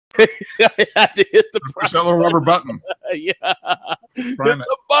I had to hit the Push that little rubber button. Yeah. Hit Prime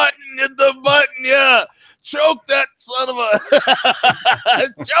the button. Hit the button. Yeah. Choke that son of a.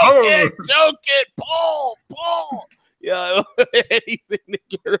 Choke it. Pull. Yeah. Anything to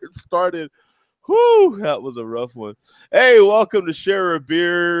get it started. Whew, that was a rough one. Hey, welcome to Share a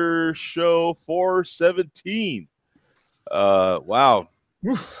Beer Show 417. Wow.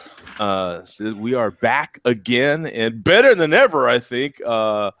 So we are back again and better than ever, I think,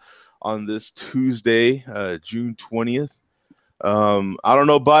 on this Tuesday, June 20th. I don't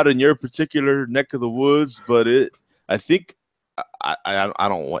know about in your particular neck of the woods, but I think I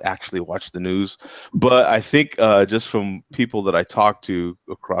don't actually watch the news, but I think just from people that I talk to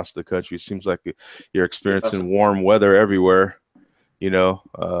across the country, it seems like you're experiencing warm weather everywhere. You know,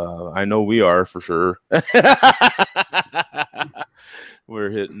 I know we are for sure.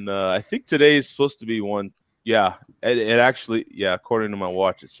 We're hitting. I think today is supposed to be one. Yeah, it actually. Yeah, according to my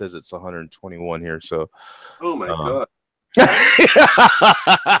watch, it says it's 121 here. So. Oh my God.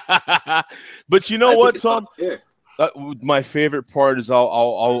 But you know what, Tom? My favorite part is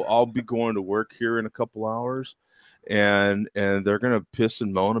I'll be going to work here in a couple hours, and they're gonna piss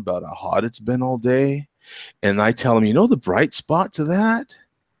and moan about how hot it's been all day, and I tell them, you know, the bright spot to that,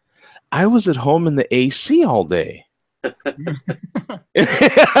 I was at home in the AC all day. So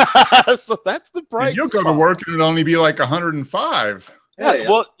that's the bright. You'll go to work and it'll only be like 105. Yeah,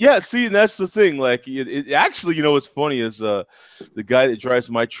 well, yeah. See, and that's the thing. Like, it actually, you know, what's funny is the guy that drives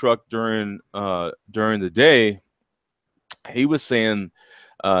my truck during the day, he was saying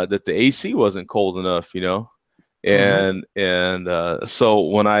that the AC wasn't cold enough, you know, and so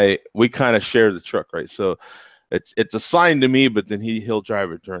when we kind of share the truck, right? So it's assigned to me, but then he'll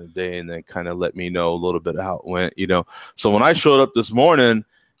drive it during the day and then kind of let me know a little bit of how it went, you know. So when I showed up this morning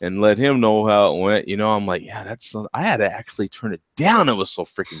and let him know how it went, you know, I'm like, yeah, I had to actually turn it down. It was so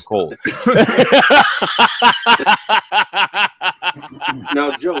freaking cold.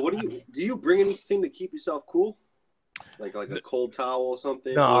 Now, Joe, do you bring anything to keep yourself cool? Like a cold towel or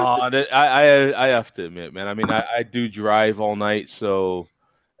something? No, I have to admit, man. I mean, I do drive all night, so,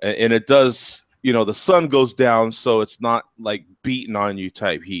 and it does, you know, the sun goes down, so it's not like beating on you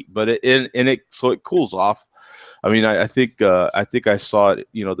type heat, but so it cools off. I mean, I think I saw it.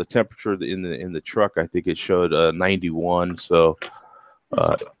 You know, the temperature in the truck. I think it showed 91. So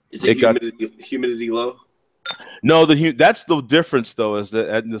is it humidity low? No, that's the difference though. Is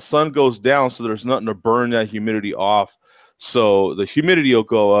that the sun goes down, so there's nothing to burn that humidity off. So the humidity will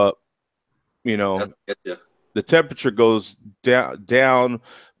go up. You know, the temperature goes down,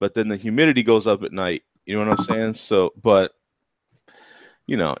 but then the humidity goes up at night. You know what I'm saying? So, but.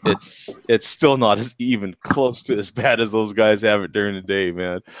 You know, it's still not even close to as bad as those guys have it during the day,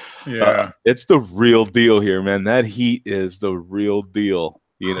 man. Yeah, it's the real deal here, man. That heat is the real deal.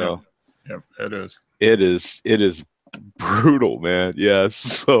 You know. Yep, it is. It is brutal, man. Yeah.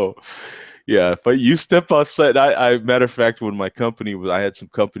 So, yeah. If you step outside, I matter of fact, when my company I had some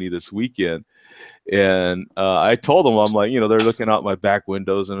company this weekend, and I told them, I'm like, you know, they're looking out my back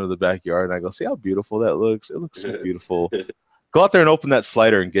windows into the backyard, and I go, see how beautiful that looks. It looks so beautiful. Go out there and open that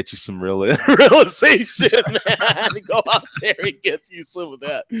slider and get you some realization, man. Go out there and get you some of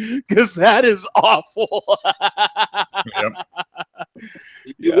that, because that is awful. Yep.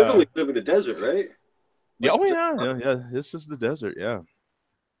 You literally live in the desert, right? Yeah, yeah. This is the desert, yeah.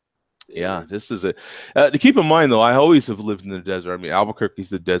 Yeah, this is it. To keep in mind, though, I always have lived in the desert. I mean, Albuquerque's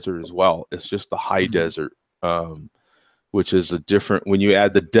the desert as well. It's just the high desert, which is a different. When you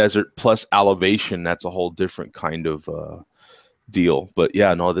add the desert plus elevation, that's a whole different kind of deal. But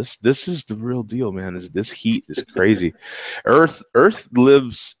yeah, no, this is the real deal, man. This heat is crazy. Earth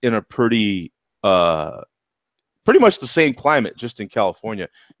lives in a pretty much the same climate, just in California.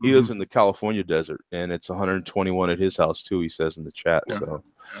 He lives in the California desert, and it's 121 at his house too, he says in the chat. So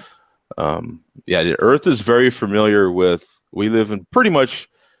yeah, the Earth is very familiar with, we live in pretty much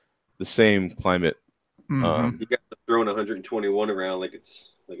the same climate. You got throwing 121 around like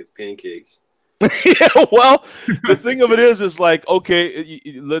it's pancakes. Yeah, well, the thing of it is like, okay,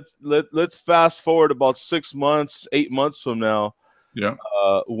 let's fast forward about 6 months, 8 months from now. Yeah.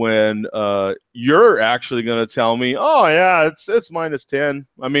 When you're actually going to tell me, oh yeah, it's -10.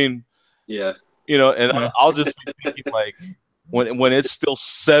 I mean, yeah, you know, and I'll just be thinking like, when it's still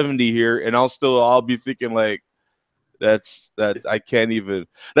 70 here, and I'll be thinking like, that I can't even,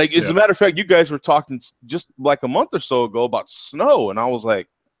 like, as a matter of fact, you guys were talking just like a month or so ago about snow, and I was like,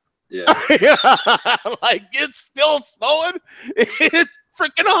 yeah, like, it's still snowing. It's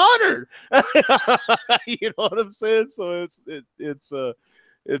freaking 100. You know what I'm saying? So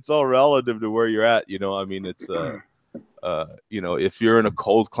it's all relative to where you're at. You know, I mean, it's if you're in a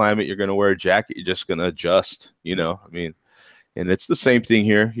cold climate, you're going to wear a jacket. You're just going to adjust. I mean, and it's the same thing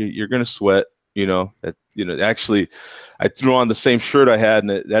here. You're going to sweat. Actually, I threw on the same shirt I had,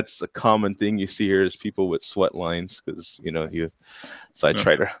 and that's a common thing you see here is people with sweat lines because So I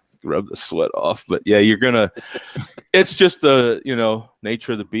try to rub the sweat off. But yeah, it's just the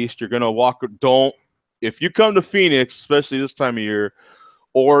nature of the beast. You're gonna walk. If you come to Phoenix, especially this time of year,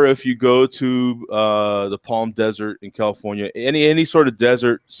 or if you go to the Palm Desert in California, any sort of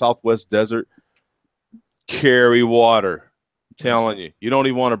desert, Southwest desert, carry water. Telling you, you don't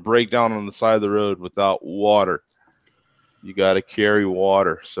even want to break down on the side of the road without water. You got to carry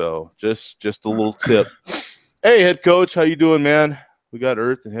water. So just a little tip. Hey, head coach, how you doing, man? We got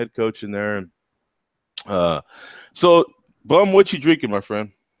Earth and head coach in there, and so Bum, what you drinking, my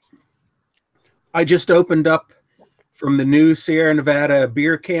friend? I just opened up from the new Sierra Nevada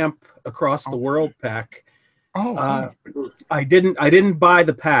Beer Camp Across the World pack. I didn't buy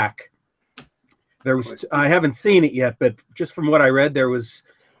the pack. I haven't seen it yet, but just from what I read, there was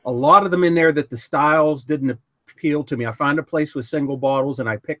a lot of them in there that the styles didn't appeal to me. I found a place with single bottles, and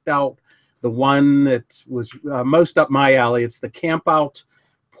I picked out the one that was most up my alley. It's the Camp Out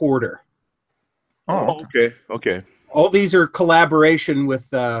Porter. Oh, okay. All these are collaboration with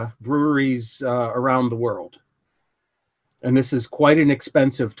breweries around the world, and this is quite an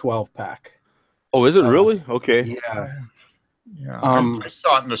expensive 12-pack. Oh, is it really? Okay. Yeah. Yeah, I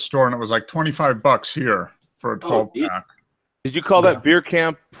saw it in the store, and it was like $25 here for a 12-pack. Did you call that Beer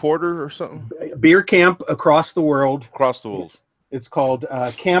Camp Porter or something? Beer Camp Across the World. Across the world. It's called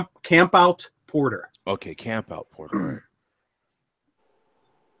Camp Out Porter. Okay, Camp Out Porter.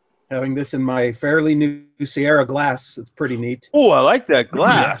 Having this in my fairly new Sierra glass, it's pretty neat. Oh, I like that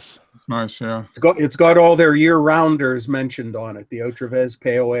glass. It's nice, yeah. It's got all their year-rounders mentioned on it. The Otravez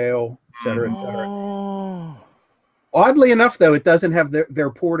Pale Ale, et cetera, et cetera. Oh. Oddly enough, though, it doesn't have their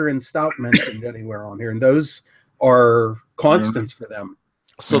porter and stout mentioned anywhere on here, and those are constants for them.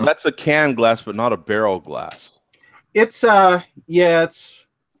 So that's a can glass, but not a barrel glass. It's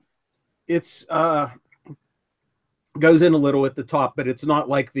goes in a little at the top, but it's not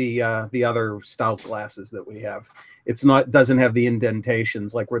like the other stout glasses that we have. Doesn't have the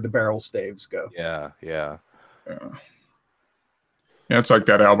indentations like where the barrel staves go. Yeah, it's like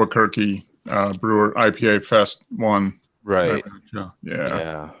that Albuquerque Brewer IPA Fest one. Right.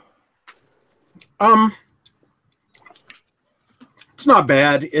 Yeah. It's not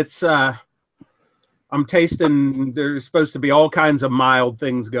bad. It's I'm tasting, there's supposed to be all kinds of mild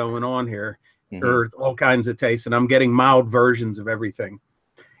things going on here, or all kinds of tastes, and I'm getting mild versions of everything.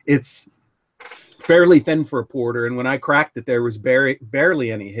 It's fairly thin for a porter, and when I cracked it, there was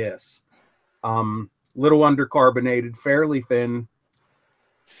barely any hiss. Little undercarbonated, fairly thin.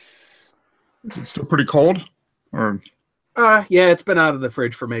 Is it still pretty cold? Or yeah, it's been out of the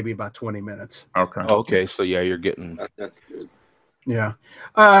fridge for maybe about 20 minutes. Okay. Okay, so yeah, you're getting That's good. Yeah.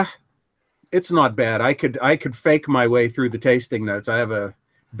 It's not bad. I could fake my way through the tasting notes. I have a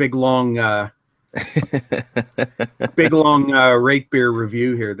big long rate beer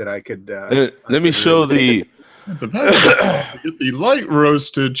review here that I could let me show the get the light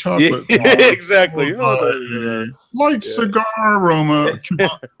roasted chocolate. exactly. Light cigar aroma. Cuban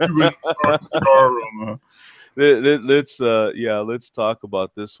cigar aroma. Let's talk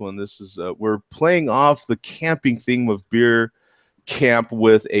about this one. This is we're playing off the camping theme of beer camp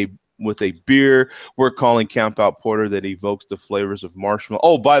with a beer we're calling Camp Out Porter that evokes the flavors of marshmallow.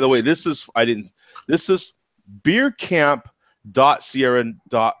 Oh, by the way, this is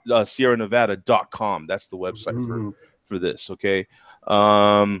beercamp.sierranevada.com. That's the website for this. Okay.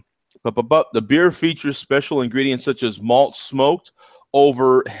 But the beer features special ingredients such as malt smoked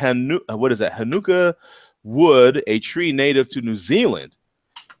over Hanukkah wood, a tree native to New Zealand,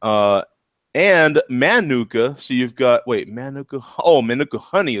 and Manuka. So you've got Manuka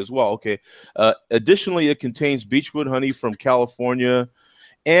honey as well. Okay. Additionally, it contains beechwood honey from California,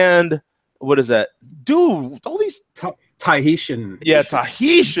 and what is that? Dude, all these Tahitian. Yeah,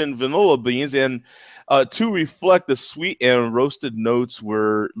 Tahitian vanilla beans, and to reflect the sweet and roasted notes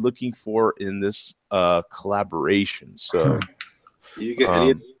we're looking for in this collaboration. So, you get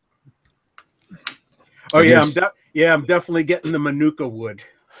any? Oh yeah, I'm definitely getting the Manuka wood.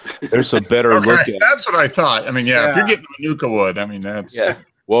 There's a better look at it. That's what I thought. I mean, if you're getting Manuka wood, I mean that's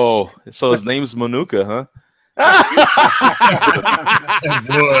Whoa. So his name's Manuka, huh?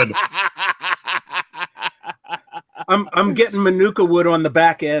 wood. I'm getting Manuka wood on the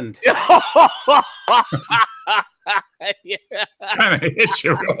back end. Kind of hits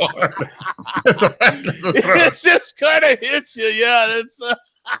you real hard. It's just kind of hits you. Yeah, it's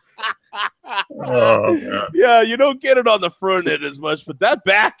Oh, man. Yeah, you don't get it on the front end as much, but that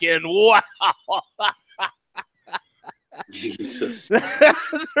back end, wow. Jesus.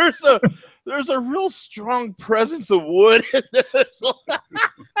 there's a real strong presence of wood in this one.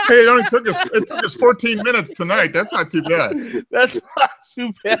 Hey, it took us 14 minutes tonight. That's not too bad. That's not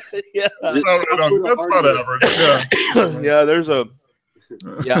too bad. Yeah. Is it softwood or That's about hardwood? average. Yeah.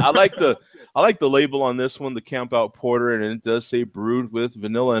 Yeah, I like the label on this one, the Camp Out Porter, and it does say brewed with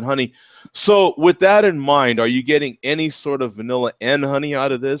vanilla and honey. So with that in mind, are you getting any sort of vanilla and honey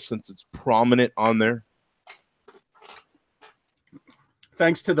out of this since it's prominent on there?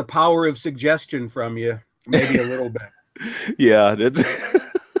 Thanks to the power of suggestion from you, maybe a little bit. Yeah, this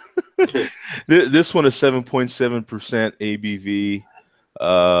one is 7.7% ABV.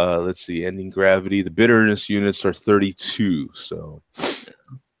 Let's see, ending gravity. The bitterness units are 32. So,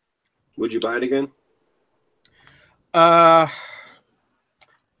 Would you buy it again?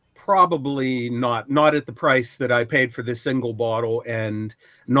 Probably not. Not at the price that I paid for this single bottle, and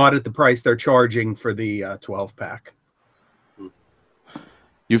not at the price they're charging for the 12-pack.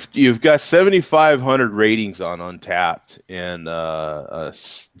 You've got 7,500 ratings on Untapped and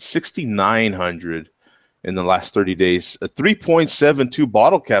 6,900 in the last 30 days. 3.72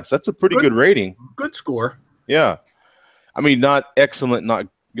 bottle caps. That's a pretty good rating. Good score. Yeah, I mean, not excellent, not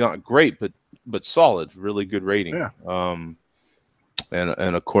great, but solid. Really good rating. Yeah. And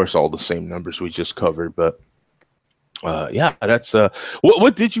of course all the same numbers we just covered. But yeah, that's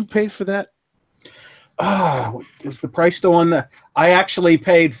what did you pay for that? Is the price still on the? I actually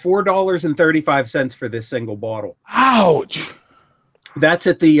paid $4.35 for this single bottle. Ouch! That's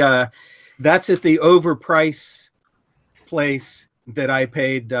at the overpriced place that I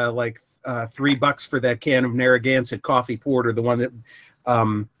paid like $3 for that can of Narragansett coffee porter, the one that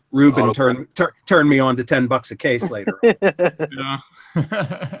Ruben turned me on to $10 a case later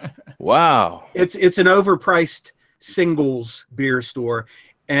on. Wow! It's an overpriced singles beer store.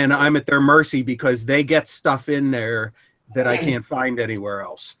 And I'm at their mercy because they get stuff in there that I can't find anywhere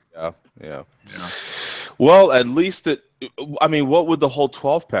else. Yeah. Well, at least I mean, what would the whole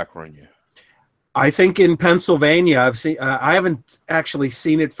 12-pack run you? I think in Pennsylvania, I've seen. I haven't actually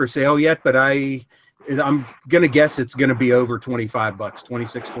seen it for sale yet, but I'm gonna guess it's gonna be over $25,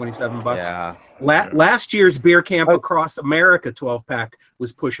 26, 27 bucks. Yeah. Last year's Beer Camp Across America 12-pack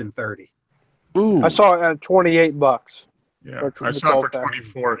was pushing 30. Ooh. I saw it at $28. Yeah, I saw it for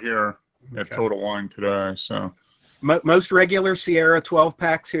 24 here at Total Wine today. So most regular Sierra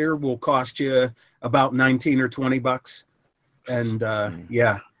 12-packs here will cost you about 19 or 20 bucks, and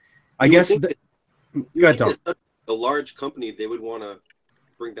yeah, I guess. Go ahead, Tom. A large company, they would want to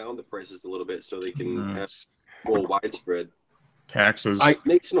bring down the prices a little bit so they can have more widespread. Taxes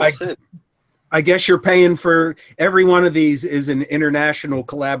Makes no sense. I guess you're paying for every one of these is an international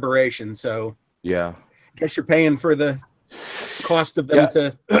collaboration, so yeah, I guess you're paying for the cost of them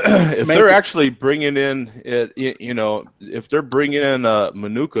to. If they're actually bringing in it, if they're bringing in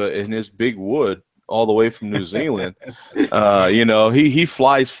Manuka in his big wood all the way from New Zealand, he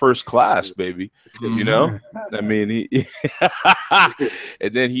flies first class, baby. I mean,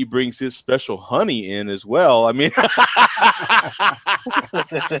 and then he brings his special honey in as well. I mean,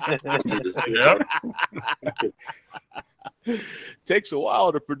 takes a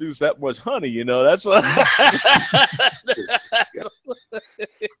while to produce that much honey, that's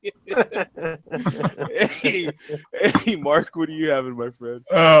hey, Mark, what are you having, my friend?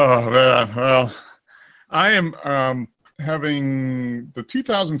 Oh man, well, I am having the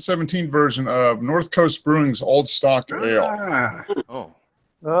 2017 version of North Coast Brewing's Old Stock Ale.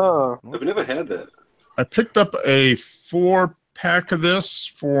 Oh, I've never had that. I picked up a 4-pack of this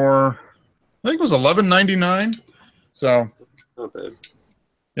for, I think it was $11.99. So, not bad.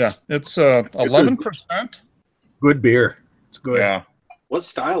 Yeah, it's 11%. Good beer. It's good. Yeah. What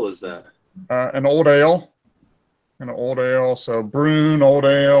style is that? An old ale. So Brune, old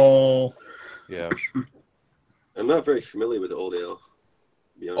ale. Yeah. I'm not very familiar with the old ale.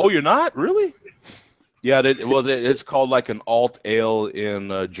 To be honest. Oh, you're not? Really? Yeah, it's called like an alt ale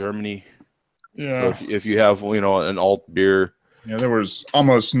in Germany. Yeah. So if you have, an alt beer. Yeah, there was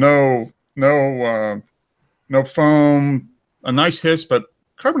almost no foam, a nice hiss, but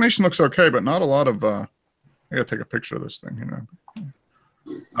carbonation looks okay, but not a lot of, I gotta take a picture of this thing,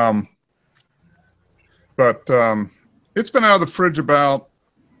 But it's been out of the fridge about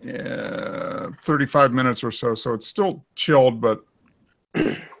 35 minutes or so, so it's still chilled, but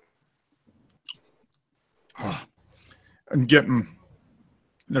I'm getting,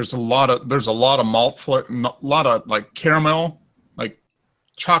 there's a lot of malt, a lot of like caramel, like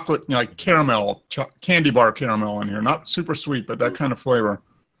chocolate, like caramel, candy bar caramel in here. Not super sweet, but that kind of flavor.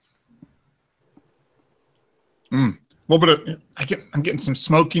 A little bit of, I'm getting some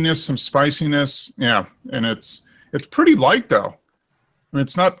smokiness, some spiciness. Yeah, and it's pretty light though. I mean,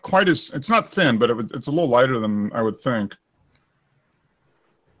 it's not thin, but it's a little lighter than I would think.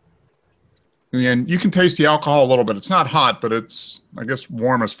 And you can taste the alcohol a little bit. It's not hot, but it's, I guess,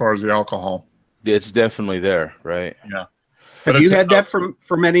 warm as far as the alcohol. It's definitely there, right? Yeah. Have you had that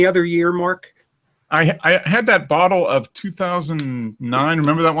from any other year, Mark? I had that bottle of 2009.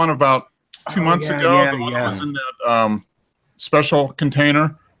 Remember that one about 2 months ago? Yeah, the one that was in that special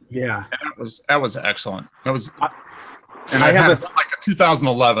container. Yeah, and that was excellent. That was, and I have like a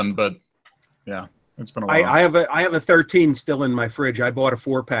 2011, but yeah, it's been a while. I have a 13 still in my fridge. I bought a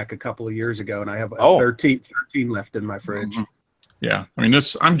 4-pack a couple of years ago, and I have a 13 left in my fridge. Yeah, I mean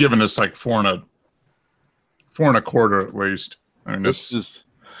I'm giving this like 4 1/4 at least. I mean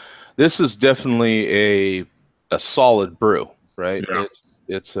this is definitely a solid brew, right? Yeah.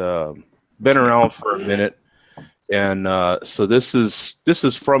 It's been around for a minute, and so this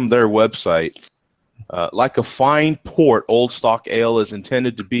is from their website. Like a fine port, Old Stock Ale is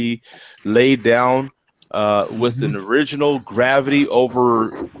intended to be laid down with an original gravity over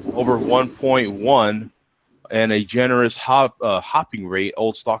 1.1 and a generous hopping rate.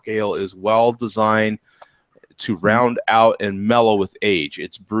 Old Stock Ale is well designed to round out and mellow with age.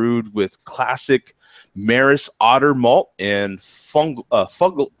 It's brewed with classic Maris Otter malt and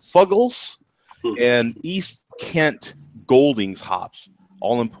Fuggles and East Kent Goldings hops,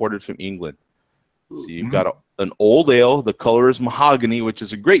 all imported from England. So you've got an old ale. The color is mahogany, which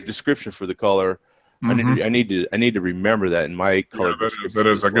is a great description for the color. I need to remember that in my color. Yeah, that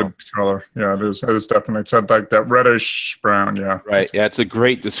is a good color. Yeah, it is. It is definitely. It's like that reddish brown. Yeah. Right. Yeah, it's a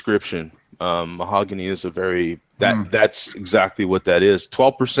great description. Mahogany is a very that's exactly what that is.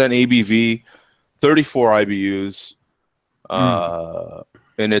 12% ABV, 34 IBUs,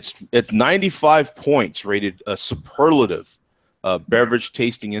 and it's 95 points, rated a superlative. Beverage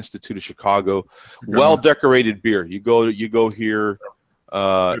Tasting Institute of Chicago. Well decorated beer. You go here.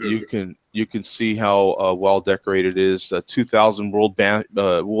 You can see how well decorated it is. 2000 World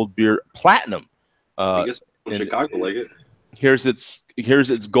Beer Platinum. I guess in Chicago like it. Here's its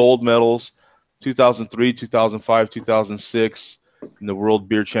gold medals: 2003, 2005, 2006 in the World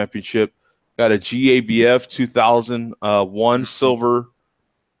Beer Championship. Got a GABF 2001 silver.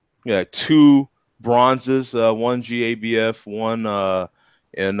 Yeah, 2 bronzes, 1 GABF, 1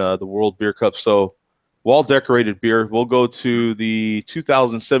 in the World Beer Cup. So well decorated beer. We'll go to the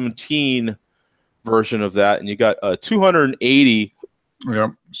 2017 version of that, and you got 280.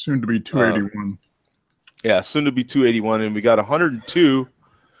 Yep, soon to be 281. Yeah, soon to be 281, and we got 102,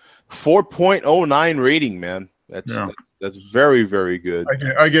 4.09 rating, man. That's very, very good.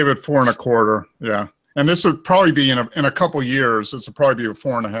 I gave it 4 1/4. Yeah, and this would probably be in a couple years. This would probably be a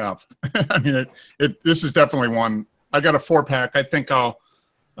 4 1/2. I mean, this is definitely one. I got a 4-pack. I think I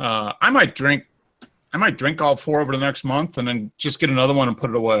might drink all 4 over the next month, and then just get another one and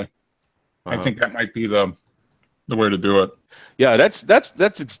put it away. I think that might be the way to do it. Yeah, that's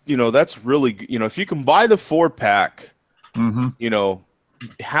really, if you can buy the 4-pack,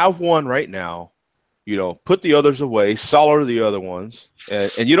 have one right now, put the others away, cellar the other ones,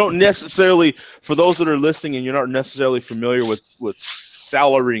 and you don't necessarily, for those that are listening and you're not necessarily familiar with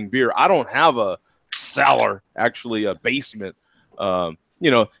cellaring beer, I don't have a cellar, actually a basement.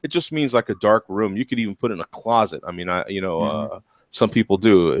 It just means like a dark room. You could even put it in a closet. I mean, some people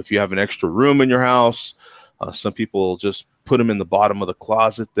do. If you have an extra room in your house, some people just put them in the bottom of the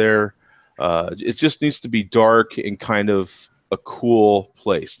closet there. It just needs to be dark and kind of a cool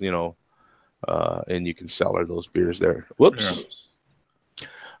place, and you can cellar those beers there. Whoops.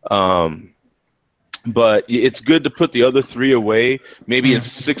 Yeah. But it's good to put the other 3 away. Maybe in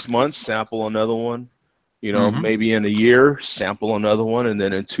 6 months, sample another one. Maybe in a year, sample another one, and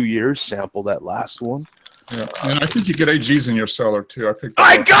then in 2 years, sample that last one. Yeah, and I think you get AGs in your cellar too.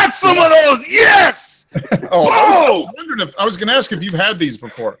 I got some of those. Yes. I wondered I was going to ask if you've had these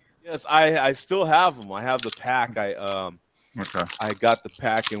before. Yes, I still have them. I have the pack. I got the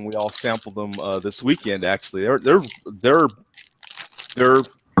pack, and we all sampled them this weekend. Actually, they're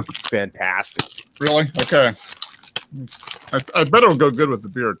fantastic. Really? Okay. I bet it'll go good with the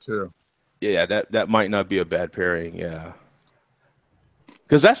beer too. Yeah, that might not be a bad pairing. Yeah,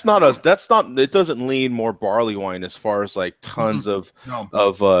 because it doesn't lean more barley wine as far as like tons of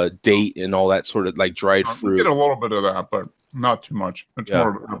date and all that sort of like dried fruit. You get a little bit of that, but not too much. It's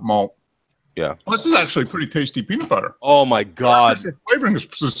more of malt. Yeah. Well, this is actually pretty tasty peanut butter. Oh my God. The flavoring is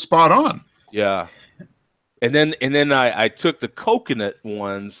spot on. Yeah. And then I took the coconut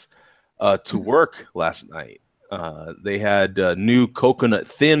ones to work last night. They had new coconut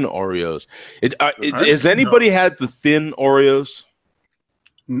thin Oreos. I Has anybody had the thin Oreos?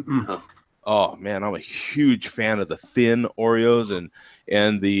 Mm-mm. Oh man, I'm a huge fan of the thin Oreos,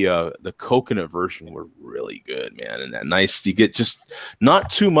 and the coconut version were really good, man. And that nice, you get just not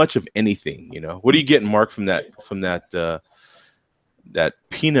too much of anything, you know. What are you getting, Mark, from that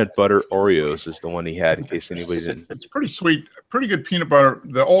peanut butter Oreos is the one he had, in case anybody didn't. It's pretty sweet, pretty good peanut butter.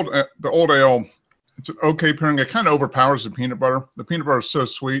 The old ale, it's an okay pairing. It kind of overpowers the peanut butter. The peanut butter is so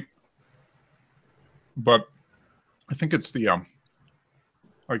sweet, but I think it's the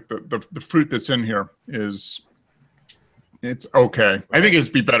like the fruit that's in here it's okay. I think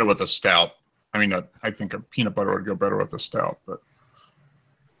it'd be better with a stout. I mean, I think a peanut butter would go better with a stout, but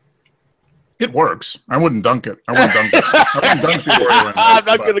it works. I wouldn't dunk it. I wouldn't dunk the Oreo in it, I'm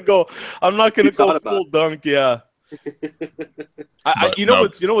not gonna go. I'm not gonna go thought full dunk. Yeah. You know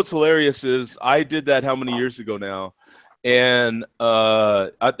what's hilarious is I did that how many years ago now, and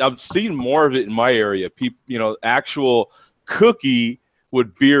I'm seeing more of it in my area. People, you know, actual cookie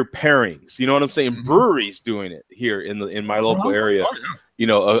with beer pairings. You know what I'm saying? Mhm. Breweries doing it here in my local area. Oh, yeah. You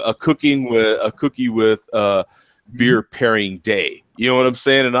know, a cookie with beer pairing day. You know what I'm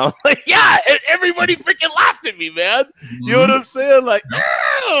saying? And I'm like, yeah, everybody freaking laughed at me, man. You know what I'm saying? Like,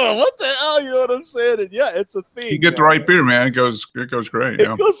 oh, what the hell? You know what I'm saying? And yeah, it's a thing. You get the right beer, man. It goes great.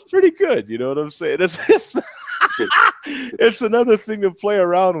 It goes pretty good. You know what I'm saying? It's another thing to play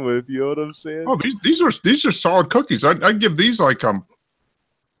around with. You know what I'm saying? Oh, these are solid cookies. I'd give these like a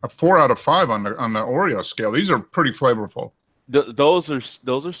 4 out of 5 on the Oreo scale. These are pretty flavorful. Those are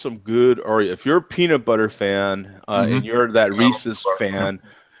some good Oreo. If you're a peanut butter fan and you're that Reese's fan,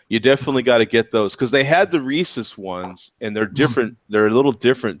 you definitely got to get those, because they had the Reese's ones and they're different. They're a little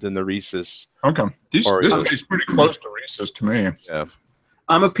different than the Reese's. Okay, this tastes pretty close to Reese's to me. Yeah,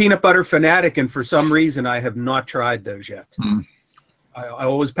 I'm a peanut butter fanatic, and for some reason, I have not tried those yet. I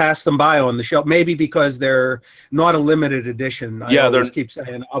always pass them by on the shelf, maybe because they're not a limited edition. I always keep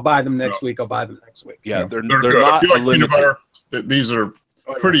saying, I'll buy them next week. I'll buy them next week. Yeah, they're good. not if you like limited. peanut butter, these are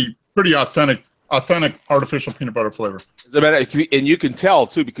pretty authentic artificial peanut butter flavor. And you can tell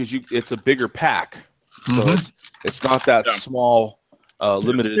too, because it's a bigger pack, so it's not that small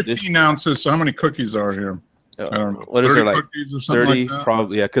limited 15 edition. ounces. So how many cookies are here? I don't know. What is there, like cookies or something 30? like that?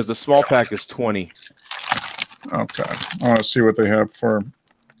 Probably, yeah, because the small pack is 20. Okay, I want to see what they have for.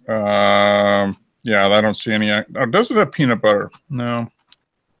 Yeah, I don't see any. Oh, does it have peanut butter? No.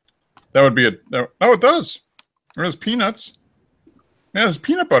 That would be oh, it does. There's peanuts. Yeah, there's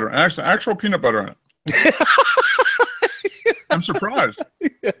peanut butter. Actual peanut butter in it. I'm surprised.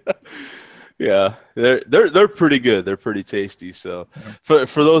 Yeah, they're pretty good. They're pretty tasty. So, for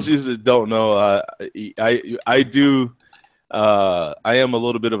those of you that don't know, I do. I am a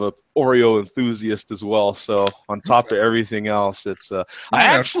little bit of a Oreo enthusiast as well. So on top of everything else, it's I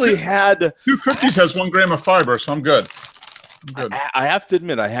actually had 2 cookies has 1 gram of fiber, so I'm good. I have to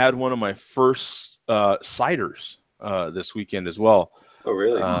admit, I had one of my first ciders this weekend as well. Oh,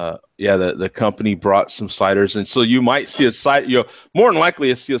 really? Yeah, the company brought some ciders, and so you might see a cider. You know, more than likely,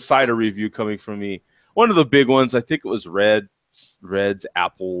 you'll see a cider review coming from me. One of the big ones, I think it was Red's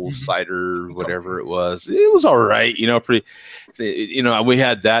apple cider, whatever it was. It was all right, you know, pretty. You know, we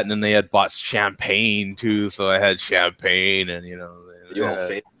had that, and then they had bought champagne too, so I had champagne, and you know. You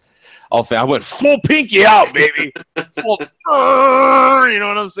all fan? I went full pinky out, baby. Full, you know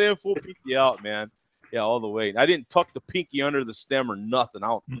what I'm saying? Full pinky out, man. Yeah, all the way. I didn't tuck the pinky under the stem or nothing.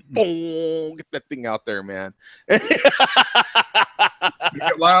 I'll boom, get that thing out there, man. Make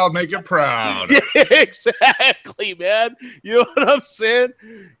it loud, make it proud. Yeah, exactly, man. You know what I'm saying?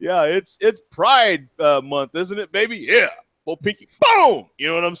 Yeah, it's Pride month, isn't it, baby? Yeah. Full pinky, boom. You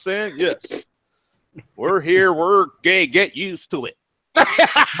know what I'm saying? Yes. We're here. We're gay. Get used to it.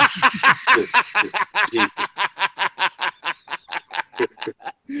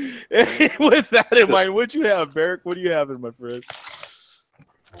 With that in mind, what'd you have, Barrick? What do you have in, my friend?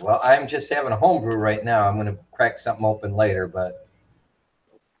 Well, I'm just having a homebrew right now. I'm going to crack something open later, but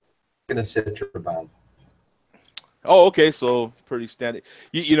I'm going to Citra Bomb. Oh, okay. So pretty standard.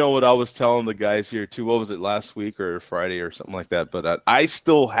 You know what I was telling the guys here too? What was it, last week or Friday or something like that? But I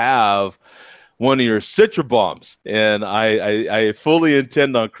still have one of your Citra Bombs, and I fully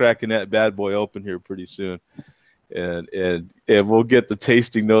intend on cracking that bad boy open here pretty soon. And we'll get the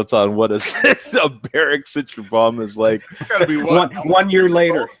tasting notes on what a Barrick Citra Bomb is like. Gotta be 1 year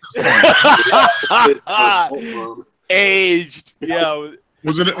later. Aged, yeah.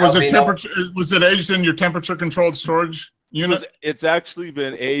 Was it aged in your temperature controlled storage unit? It's actually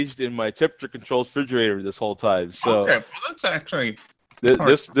been aged in my temperature controlled refrigerator this whole time. So okay, well that's actually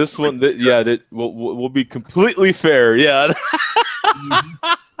This one, we'll be completely fair. Yeah.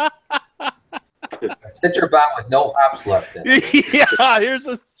 Citrobot with no hops left in it. Yeah.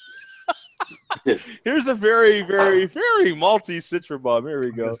 Here's a very, very, very malty Citrobomb. Here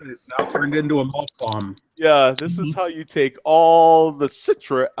we go. It's now turned into a malt bomb. Yeah, this is how you take all the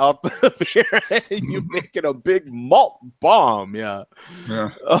citra out the beer and you make it a big malt bomb. Yeah.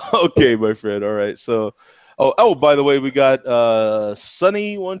 Okay, my friend. All right. So, by the way, we got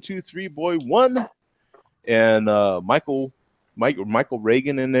Sunny123 Boy 1 and Michael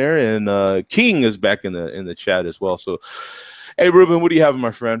Reagan in there, and King is back in the chat as well. So, hey, Ruben, what do you have,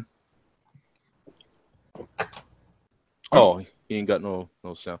 my friend? Oh, he ain't got no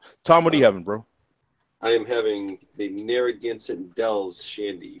sound. Tom, what are you having, bro? I am having the Narragansett Dells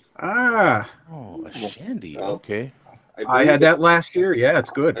Shandy. Oh, a Shandy. Okay. I had that last year. Yeah,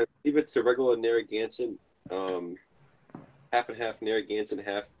 it's good. I believe it's a regular Narragansett, half and half Narragansett,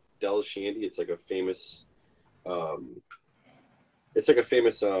 half Dells Shandy. It's like a famous,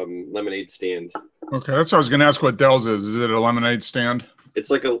 lemonade stand. Okay, that's what I was going to ask. What Dells is? Is it a lemonade stand? It's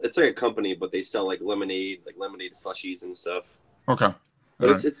like a company, but they sell like lemonade slushies and stuff. Okay, but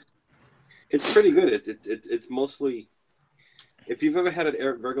it's pretty good. It's mostly, if you've ever had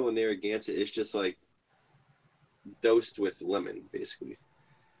a regular Narragansett, it's just like dosed with lemon, basically.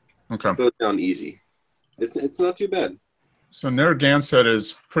 Okay, it goes down easy. It's not too bad. So Narragansett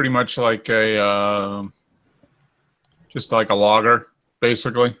is pretty much like just like a lager,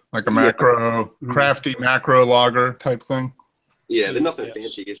 basically, like a macro, crafty macro lager type thing. Yeah, they're nothing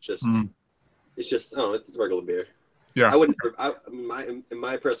fancy. It's just, it's a regular beer. Yeah. I wouldn't. In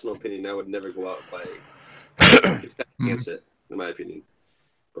my personal opinion, I would never go out and buy Narragansett. In my opinion.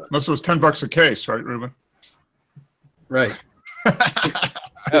 But. Unless it was $10 a case, right, Ruben? Right.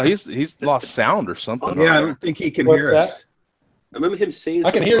 Yeah, he's lost sound or something. Yeah, I don't think he can hear us. I remember him saying.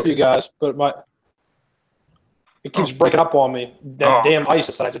 I can hear you guys, but it keeps breaking up on me. That damn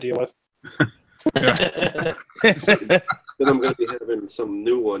ISIS that I have to deal with. Then I'm going to be having some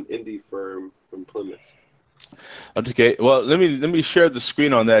new one, indie firm from Plymouth. Okay, well, let me share the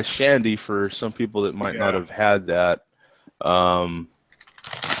screen on that Shandy for some people that might not have had that.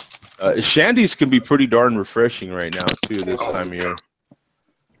 Shandies can be pretty darn refreshing right now too this time of year.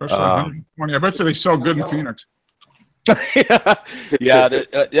 I bet you they sell good in Phoenix.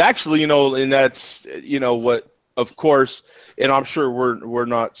 Actually, and that's what, of course, and I'm sure we're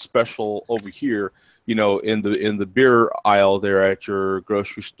not special over here. In the beer aisle there at your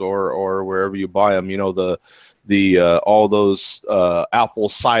grocery store or wherever you buy them, the all those apple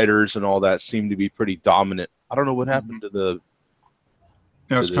ciders and all that seem to be pretty dominant. I don't know what happened to the.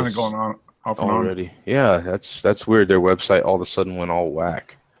 Yeah, it's kind of going on off and already. On. Yeah, that's weird. Their website all of a sudden went all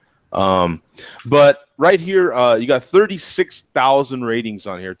whack. But right here, you got 36,000 ratings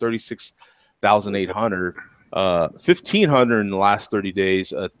on here, 36,800. 1,500 in the last 30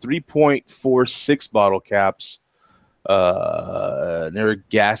 days, 3.46 bottle caps,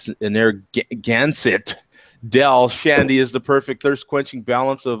 Narragansett Dell Shandy is the perfect thirst-quenching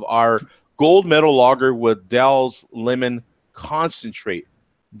balance of our gold medal lager with Dell's lemon concentrate,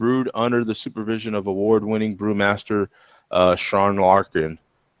 brewed under the supervision of award-winning brewmaster Sean Larkin.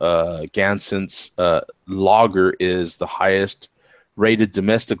 Gansen's lager is the highest rated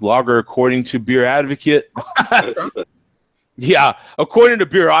domestic lager according to Beer Advocate. Yeah, according to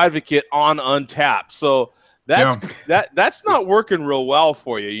Beer Advocate on Untapped. So that's not working real well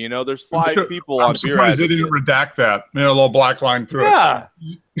for you. There's 5 people on Beer Advocate. I'm surprised they didn't redact that. A little black line through it.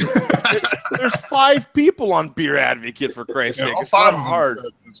 There's 5 people on Beer Advocate, for Christ's sake. All it's 5 not hard.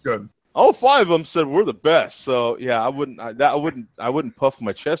 It's good. All 5 of them said we're the best. So yeah, I wouldn't puff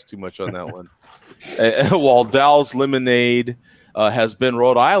my chest too much on that one. While Dow's Lemonade has been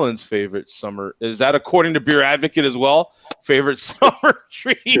Rhode Island's favorite summer. Is that according to Beer Advocate as well? Favorite summer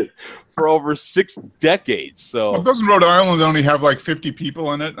treat for over 6 decades. So doesn't Rhode Island only have like 50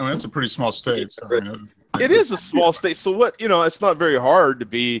 people in it? I mean, it's a pretty small state. So, it is a small state. So what? It's not very hard to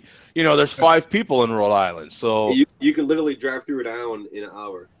be. There's 5 people in Rhode Island. So you can literally drive through town in an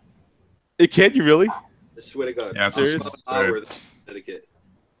hour. Can you really? I swear to God. Yeah, it's a small hour. Connecticut.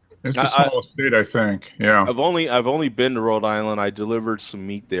 It's the smallest state, I think. Yeah. I've only been to Rhode Island. I delivered some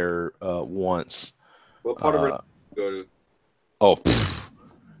meat there once. What part of it go to? Oh,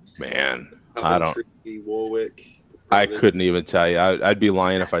 man, I don't. Warwick. I couldn't even tell you. I'd be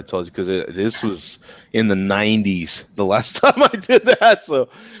lying if I told you because this was in the 90s the last time I did that. So,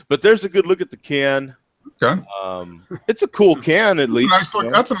 but there's a good look at the can. Okay. It's a cool can at least. That's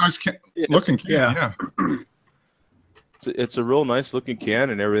a nice looking can. Yeah. it's a real nice looking can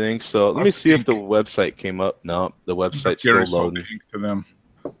and everything. So let me Lots of see if ink. the website came up. No, the website's still Gary's sold loading. the ink to them.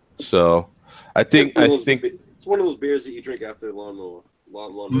 So I think it's one of those beers that you drink after the lawnmower.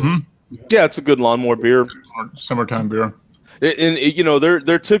 yeah, it's a good lawnmower beer. Summertime beer. And you know,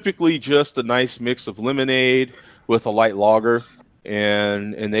 they're typically just a nice mix of lemonade with a light lager,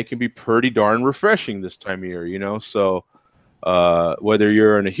 and they can be pretty darn refreshing this time of year, you know. So whether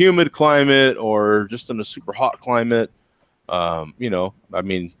you're in a humid climate or just in a super hot climate, you know, I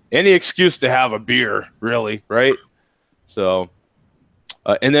mean, any excuse to have a beer, really, right? So,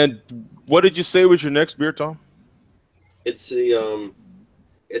 and then what did you say was your next beer, Tom? It's I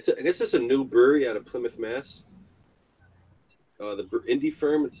guess it's a new brewery out of Plymouth, Mass. The indie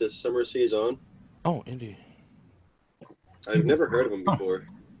firm. It says Summer Saison. Oh, indie. I've never heard of them before.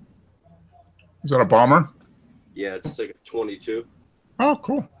 Is that a bomber? Yeah, it's like a 22. Oh,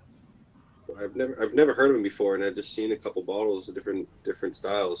 cool. I've never heard of them before, and I've just seen a couple bottles of different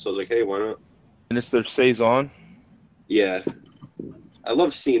styles. So I was like, hey, why not? And it's their saison. Yeah, I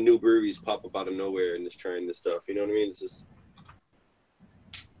love seeing new breweries pop up out of nowhere and just trying this stuff. You know what I mean? It's just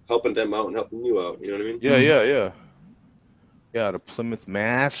helping them out and helping you out. You know what I mean? Yeah. Yeah, out of Plymouth,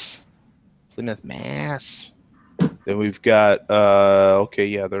 Mass. Then we've got okay,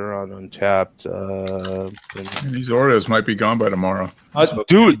 yeah, they're on Untapped. And these Oreos might be gone by tomorrow.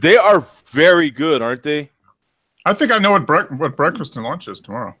 Dude, they are very good, aren't they? I think I know what breakfast and lunch is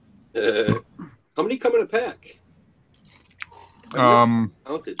tomorrow. How many come in a pack?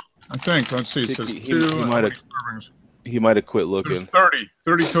 Counted. I think. Let's see. It says he might have quit looking. There's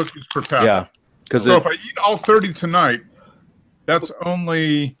 30 cookies per pack. Yeah, because if I eat all 30 tonight, that's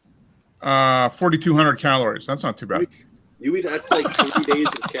only 4,200 calories. That's not too bad. You eat that's like 3 days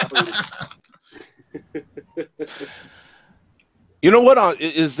of calories. You know what?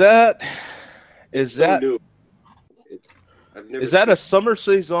 Is that new. Is that a summer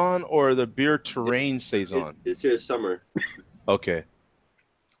saison or the beer terrain saison? It's here summer. Okay.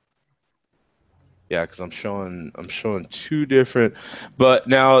 Yeah, because I'm showing two different, but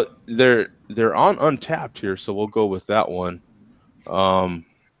now they're on Untapped here, so we'll go with that one.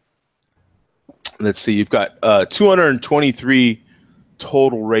 Let's see, you've got 223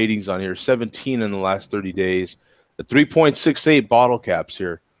 total ratings on here, 17 in the last 30 days. The 3.68 bottle caps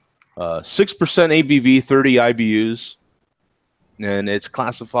here, 6% ABV, 30 IBUs, and it's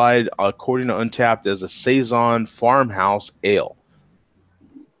classified according to Untapped as a saison farmhouse ale.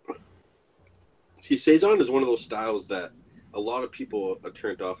 See, saison is one of those styles that a lot of people are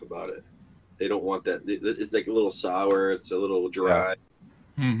turned off about it. They don't want that. It's like a little sour. It's a little dry.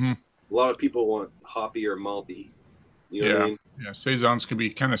 Yeah. Mm-hmm. A lot of people want hoppy or malty. You know what I mean? Yeah, saisons can be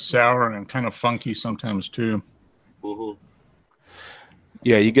kind of sour and kind of funky sometimes too. Mm-hmm.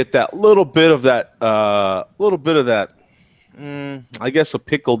 Yeah, you get that little bit of that. I guess a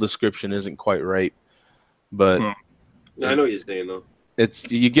pickle description isn't quite right, but I know what you're saying though.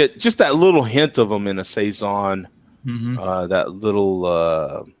 You get just that little hint of them in a saison. Mm-hmm. That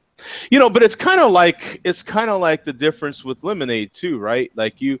little, you know, but it's kind of like the difference with lemonade too, right?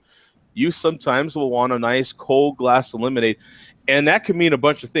 Like you sometimes will want a nice cold glass of lemonade, and that can mean a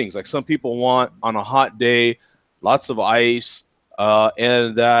bunch of things. Like some people want on a hot day, lots of ice,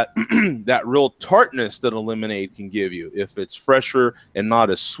 and that that real tartness that a lemonade can give you if it's fresher and not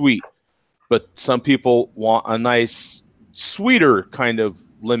as sweet. But some people want a nice sweeter kind of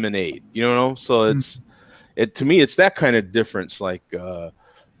lemonade, you know. So to me it's that kind of difference. Like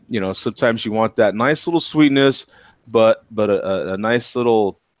you know, sometimes you want that nice little sweetness, but a nice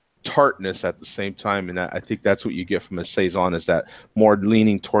little tartness at the same time, and I think that's what you get from a saison, is that more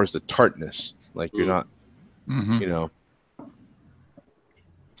leaning towards the tartness. Like you're not, you know,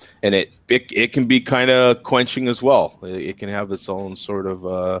 and it can be kind of quenching as well. It can have its own sort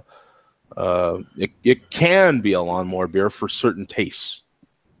of it can be a lawnmower beer for certain tastes.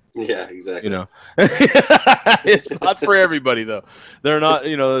 Yeah, exactly. You know, it's not for everybody though. They're not,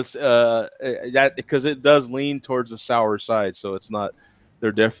 you know, that because it does lean towards the sour side, so it's not.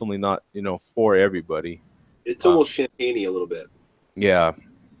 They're definitely not, you know, for everybody. It's almost champagne-y a little bit. Yeah.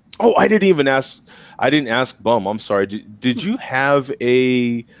 Oh, I didn't ask Bum. I'm sorry. Did you have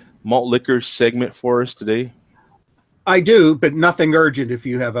a malt liquor segment for us today? I do, but nothing urgent if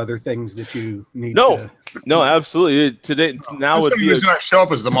you have other things that you need to... No, absolutely. Today, now would be usually not show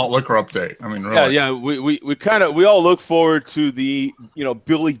up as the malt liquor update. I mean, really. Yeah. We all look forward to the, you know,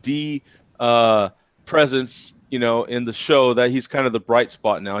 Billy D presence, you know, in the show. That he's kind of the bright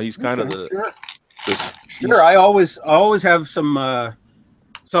spot now. He's kind of the Sure. I always have some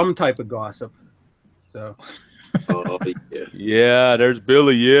type of gossip. So. Oh yeah. Yeah, there's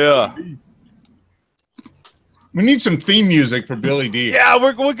Billy. Yeah. We need some theme music for Billy D. Yeah,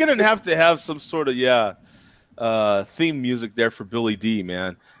 we're gonna have to have some sort of theme music there for Billy D,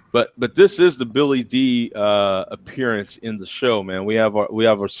 man. But this is the Billy D appearance in the show, man. We have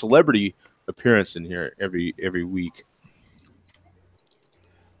our celebrity appearance in here every week.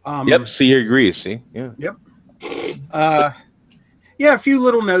 Yep, see, he agrees. See, yeah. Yep. Yeah, a few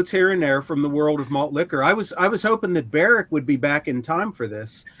little notes here and there from the world of malt liquor. I was hoping that Barrick would be back in time for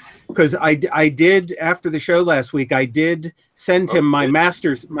this, because I did, after the show last week, I did send him my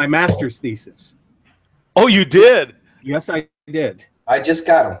master's thesis. Oh, you did? Yes, I did. I just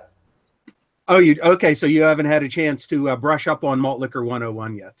got them. Oh, okay? So you haven't had a chance to brush up on Malt Liquor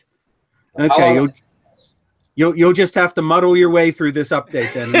 101 yet. Okay, you'll just have to muddle your way through this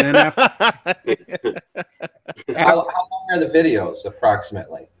update then. And then How long are the videos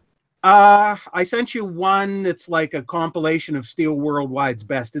approximately? I sent you one that's like a compilation of Steel Worldwide's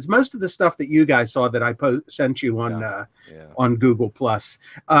best. It's most of the stuff that you guys saw that I sent you on Google Plus.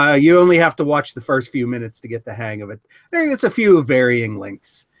 You only have to watch the first few minutes to get the hang of it. It's a few varying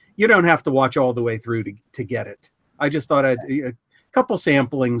lengths. You don't have to watch all the way through to get it. I just thought a couple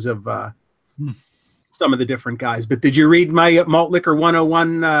samplings of some of the different guys. But did you read my Malt Liquor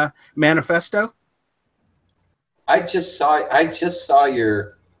 101 manifesto? I just saw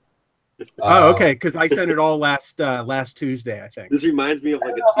your. Oh, okay, because I sent it all last Tuesday, I think. This reminds me of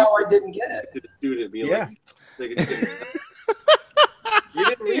like how I didn't get it. To the student being Yeah. like you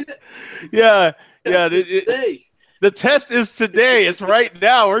didn't read it? Yeah. The test is today. It's right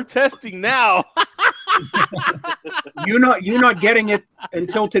now. We're testing now. You not getting it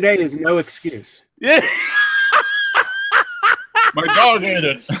until today is no excuse. Yeah. My dog ate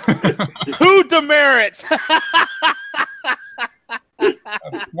it. Who demerits?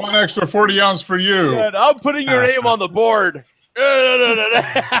 That's one extra 40 ounce for you. Good. I'm putting your name on the board. Don't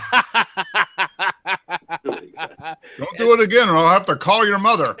do it again, or I'll have to call your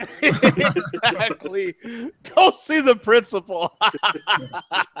mother. Exactly. Go see the principal. Oh,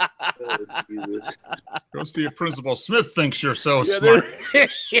 Jesus. Go see a principal. Smith thinks you're so Yeah, smart.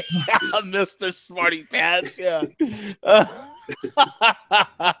 yeah, Mr. Smarty Pants. Yeah.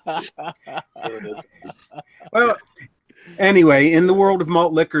 Well, anyway, in the world of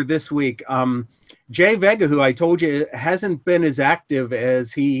malt liquor this week, Jay Vega, who I told you hasn't been as active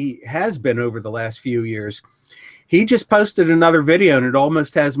as he has been over the last few years, he just posted another video, and it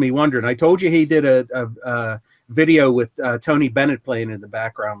almost has me wondering. I told you he did a video with Tony Bennett playing in the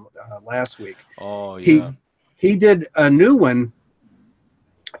background last week. Oh, yeah. He did a new one,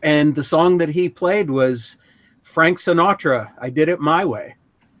 and the song that he played was Frank Sinatra, I Did It My Way.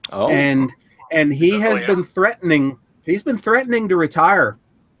 Oh. And he has been threatening. He's been threatening to retire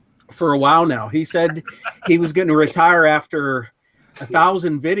for a while now. He said he was going to retire after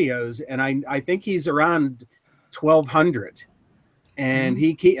 1,000 videos, and I think he's around 1,200. And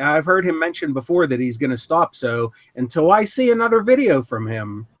I've heard him mention before that he's going to stop. So until I see another video from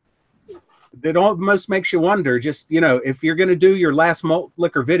him, that almost makes you wonder. Just, if you're going to do your last malt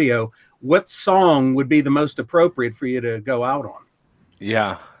liquor video, what song would be the most appropriate for you to go out on?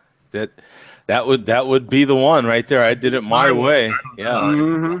 Yeah, that would be the one right there. I Did It My Way. Yeah.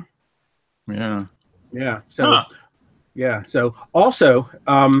 Mm-hmm. Yeah. So, So also,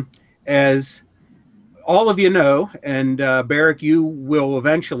 as all of you know, and Barrick, you will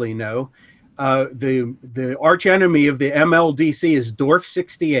eventually know, the arch enemy of the MLDC is Dorf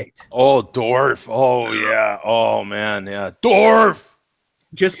 68. Oh, Dorf. Oh, yeah. Oh, man. Yeah. Dorf.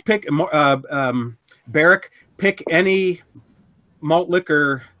 Just pick, Barrick, pick any malt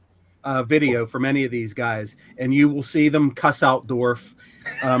liquor video from any of these guys, and you will see them cuss out Dorf.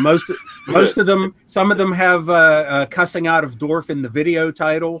 Most of them, some of them have cussing out of Dorf in the video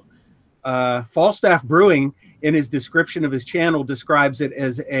title. Falstaff Brewing, in his description of his channel, describes it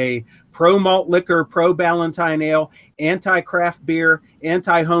as a pro malt liquor, pro Ballantine ale, anti craft beer,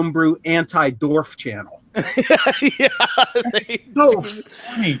 anti homebrew, anti Dorf channel. Yeah. So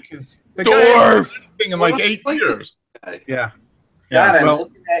funny, because the Dorf guy hasn't been in like 8 years. Yeah. God, I'm well-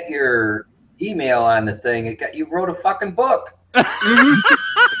 looking at your email on the thing. You wrote a fucking book.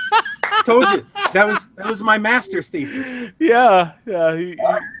 Told you that was my master's thesis. Yeah.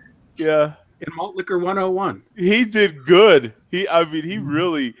 In Malt Liquor 101. He did good. He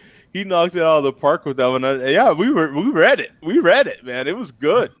really knocked it out of the park with that one. We read it. We read it, man. It was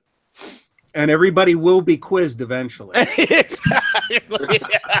good. And everybody will be quizzed eventually. Exactly.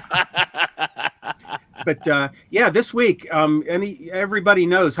 But this week, everybody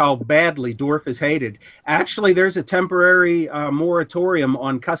knows how badly Dorf is hated. Actually, there's a temporary moratorium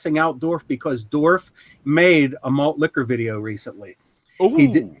on cussing out Dorf because Dorf made a malt liquor video recently.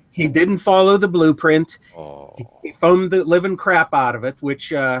 He didn't follow the blueprint. Oh. He foamed the living crap out of it,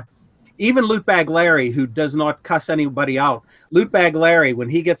 which even Lootbag Larry, who does not cuss anybody out, Lootbag Larry, when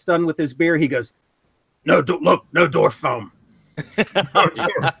he gets done with his beer, he goes, no Dorf foam.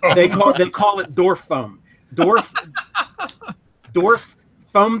 They call it Dorf foam. Dorf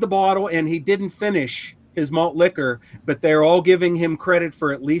foamed the bottle, and he didn't finish his malt liquor, but they're all giving him credit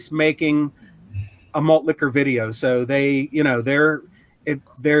for at least making a malt liquor video. So they've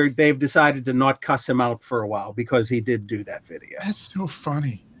decided to not cuss him out for a while because he did do that video. That's so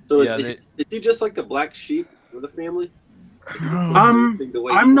funny. So is he just like the black sheep of the family?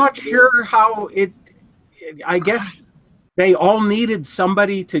 I'm not sure how I guess they all needed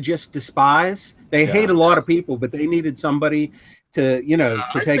somebody to just despise. They hate a lot of people, but they needed somebody to,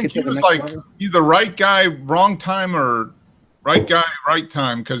 to take it to the next level. He's the right guy, wrong time, or right guy, right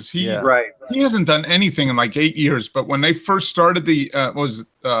time, because he hasn't done anything in like 8 years. But when they first started the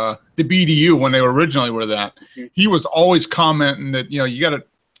BDU, when they originally were that, he was always commenting that you got to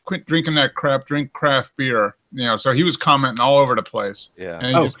quit drinking that crap, drink craft beer. So he was commenting all over the place. Yeah,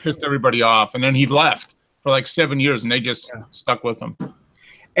 and he just pissed everybody off. And then he left for like 7 years, and they just stuck with him.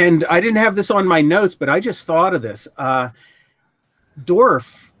 And I didn't have this on my notes, but I just thought of this.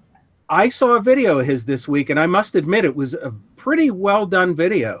 Dorf, I saw a video of his this week, and I must admit it was a pretty well done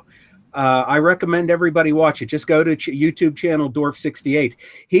video. I recommend everybody watch it. Just go to YouTube channel Dorf68.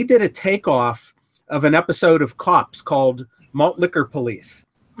 He did a takeoff of an episode of Cops called Malt Liquor Police.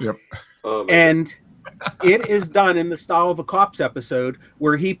 Yep. And it is done in the style of a Cops episode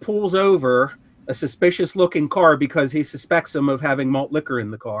where he pulls over a suspicious looking car because he suspects him of having malt liquor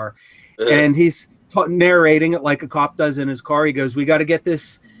in the car. And he's narrating it like a cop does in his car. He goes, we got to get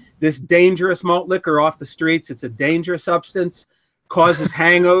this dangerous malt liquor off the streets. It's a dangerous substance, causes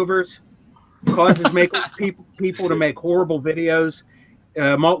hangovers, causes people to make horrible videos.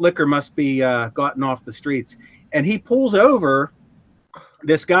 Malt liquor must be gotten off the streets. And he pulls over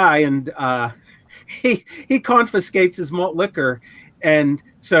this guy, and he confiscates his malt liquor. And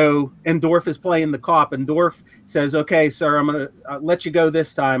Dorf is playing the cop, and Dorf says, okay, sir, I'm going to let you go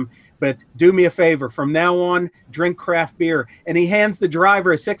this time, but do me a favor. From now on, drink craft beer. And he hands the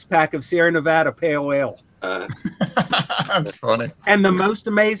driver a 6-pack of Sierra Nevada Pale Ale. That's funny. And the most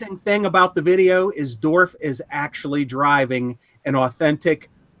amazing thing about the video is Dorf is actually driving an authentic,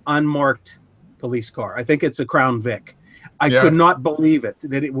 unmarked police car. I think it's a Crown Vic. I could not believe it.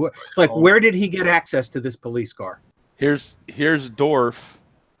 It's like, where did he get access to this police car? Here's Dorf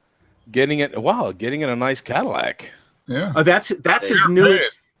getting it. Wow, getting in a nice Cadillac. Yeah. Oh, that's his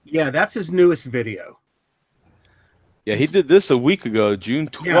newest. Yeah, that's his newest video. Yeah, he did this a week ago, June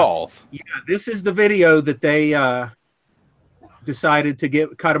 12th. Yeah, this is the video that they decided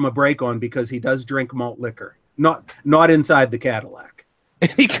to cut him a break on because he does drink malt liquor, not inside the Cadillac. And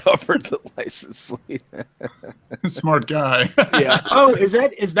he covered the license plate. Smart guy. Yeah. Oh, is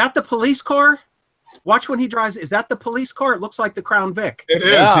that the police car? Watch when he drives. Is that the police car? It looks like the Crown Vic. It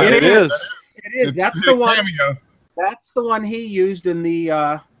is. Yeah, it is. It is. That's the one. Cameo. That's the one he used in the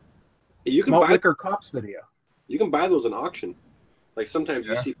malt liquor cops video. You can buy those in auction. Like sometimes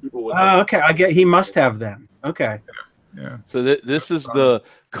you see people with. Okay, I get. He must have then. Okay. Yeah. So this is the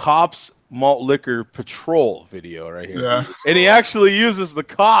cops malt liquor patrol video right here. Yeah. And he actually uses the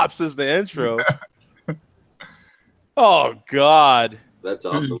cops as the intro. Oh God. That's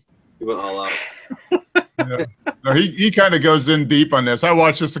awesome. He went all out. Yeah. No, he kind of goes in deep on this. I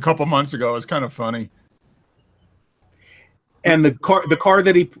watched this a couple months ago. It's kind of funny. And the car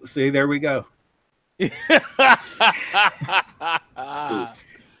that he see, there we go.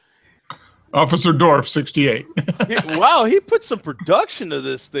 Officer Dorf, 68. Wow, he put some production to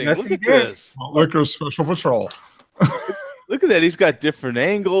this thing. Yes, Look at this. Liquor Special Patrol. Look at that. He's got different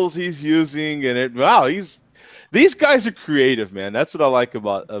angles he's using, and these guys are creative, man. That's what I like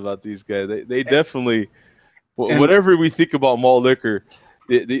about these guys. They definitely, whatever we think about malt liquor,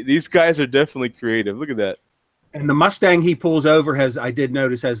 these guys are definitely creative. Look at that. And the Mustang he pulls over has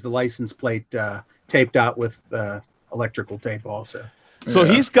the license plate taped out with electrical tape also. So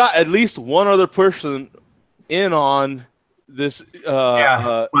he's got at least one other person in on this.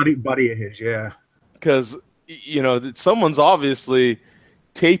 Buddy of his, yeah. Because someone's obviously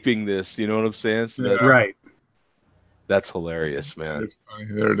taping this. You know what I'm saying? So right. That's hilarious, man. It's funny.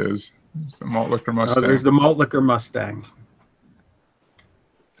 There it is. It's the malt liquor Mustang. Oh, there's the malt liquor Mustang.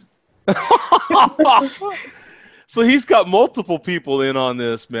 So he's got multiple people in on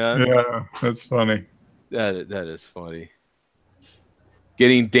this, man. Yeah, that's funny. That is funny.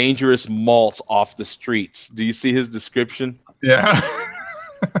 Getting dangerous malts off the streets. Do you see his description? Yeah.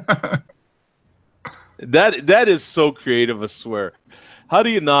 That is so creative, I swear. How do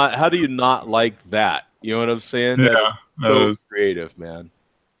you not like that? You know what I'm saying? Yeah, That that is is so creative, man.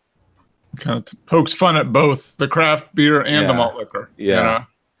 kind of pokes fun at both the craft beer and the Yeah. malt liquor. Yeah. You know?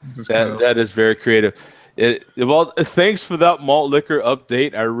 Just kind of- That is very creative. Well, thanks for that malt liquor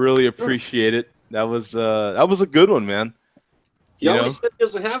update. I really appreciate it. That was a good one, man. He You always know? says he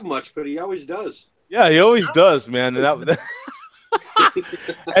doesn't have much, but he always does. Yeah, he always does, man. And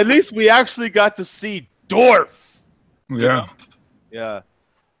at least we actually got to see Dorf. yeah. Yeah.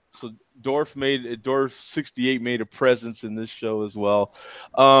 So Dorf 68 made a presence in this show as well.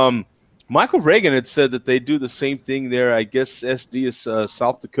 Michael Reagan had said that they do the same thing there. I guess SD is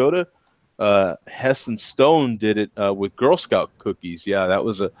South Dakota. Hess and Stone did it with Girl Scout cookies. Yeah, that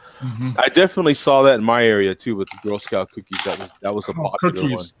was a. Mhm. I definitely saw that in my area too with the Girl Scout cookies. That was a Oh, popular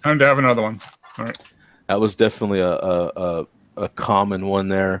one. cookies. Time to have another one. All right. That was definitely a common one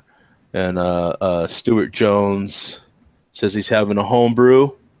there. And Stuart Jones says he's having a home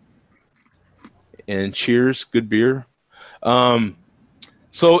brew. And cheers, good beer.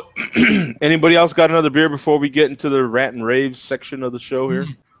 So anybody else got another beer before we get into the rant and raves section of the show here?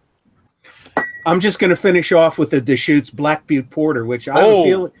 I'm just going to finish off with the Deschutes Black Butte Porter, which I have a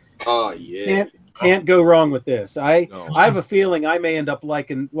feeling Oh yeah. can't go wrong with this. I No. have a feeling I may end up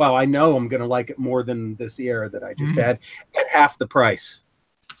liking. Well, I know I'm going to like it more than the Sierra that I just had at half the price.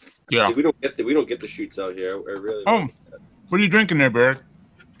 Yeah. We don't get the shoots out here. I really. Oh, what are you drinking there, Barry?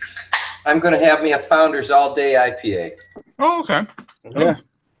 I'm going to have me a Founders All Day IPA. Oh, okay. Yeah,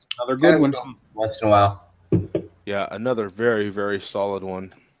 another good one. Once in a while. Yeah, another very, very solid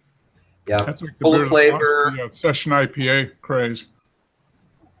one. Yeah, That's like the full beer of that wants flavor. the, session IPA craze.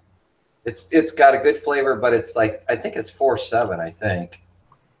 It's got a good flavor, but it's like I think it's 4.7. I think.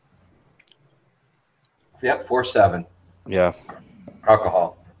 Yep, 4.7 Yeah.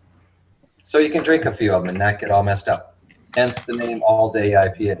 alcohol. So you can drink a few of them and not get all messed up. Hence the name All Day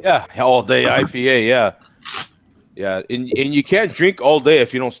IPA. Yeah, all day IPA, yeah. Yeah, and you can't drink all day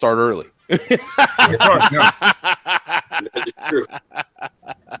if you don't start early. That is true.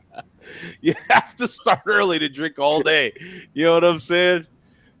 You have to start early to drink all day. You know what I'm saying?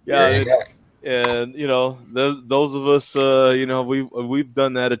 Yeah, There you go. and you know, those of us, you know, we've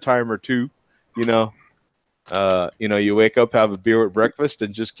done that a time or two. You know, you wake up, have a beer at breakfast,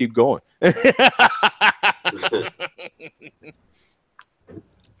 and just keep going.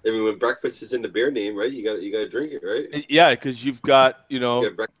 I mean, when breakfast is in the beer name, right? You got to drink it, right? Yeah, because you've got, you You know,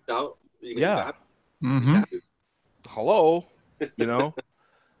 get breakfast out. Yeah. Mm-hmm. hello, you know,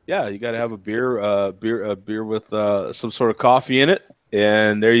 yeah, you got to have a beer with some sort of coffee in it,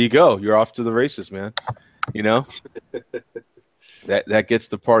 and there you go. You're off to the races, man. You know, that gets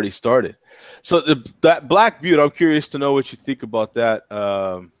the party started. So that Black Butte, I'm curious to know what you think about that.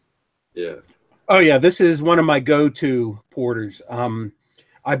 Yeah. Oh yeah, this is one of my go-to porters.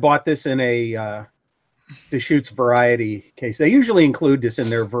 I bought this in a Deschutes variety case. They usually include this in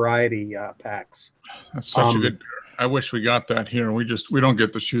their variety packs. That's such a good beer. I wish we got that here. We don't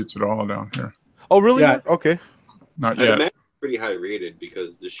get the shoots at all down here. Oh, really? Yeah. Okay. Not I yet. imagine it's pretty high rated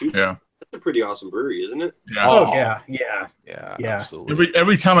because the shoot. Yeah. That's a pretty awesome brewery, isn't it? Yeah. Oh yeah. Yeah. Absolutely.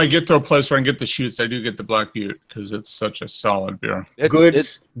 Every time I get to a place where I can get the shoots, I do get the Black Butte because it's such a solid beer.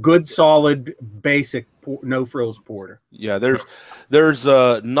 Good, solid, basic, no frills porter. Yeah, there's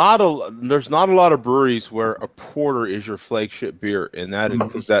not a lot of breweries where a porter is your flagship beer, and that is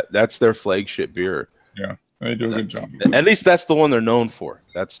because that's their flagship beer. Yeah, they do a good job. At least that's the one they're known for.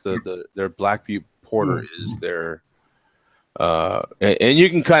 That's their Black Butte Porter is their, and you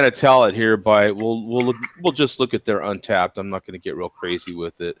can kind of tell it here by we'll just look at their Untapped. I'm not going to get real crazy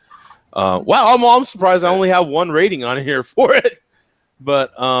with it. Wow, I'm surprised I only have one rating on here for it,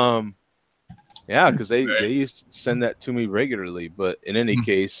 but yeah, because they used to send that to me regularly. But in any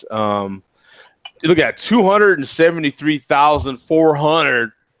case, look at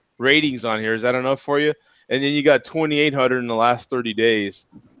 273,400 ratings on here. Is that enough for you? And then you got 2,800 in the last 30 days,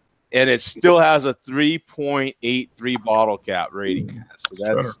 and it still has a 3.83 bottle cap rating.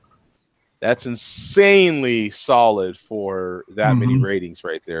 So that's insanely solid for that many ratings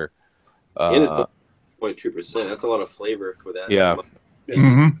right there. And it's 0.2%. That's a lot of flavor for that. Yeah.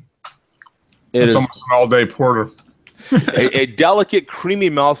 Mm-hmm. It's almost an all-day porter. a delicate, creamy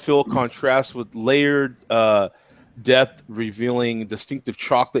mouthfeel contrasts with layered depth, revealing distinctive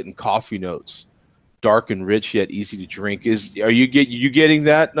chocolate and coffee notes. Dark and rich, yet easy to drink. Are you getting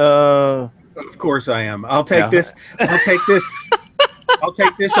that? Of course I am. I'll take this. I'll take this. I'll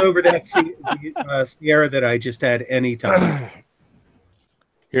take this over that Sierra that I just had anytime.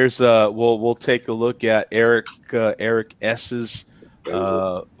 Here's we'll take a look at Eric S's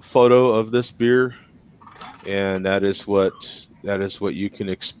photo of this beer, and that is what that is what you can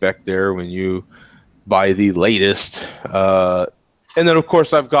expect there when you buy the latest. And then, of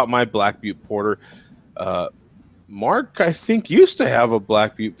course, I've got my Black Butte Porter. Mark, I think used to have a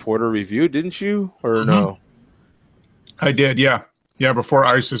Black Butte Porter review, didn't you? Or no? I did, yeah. Yeah, before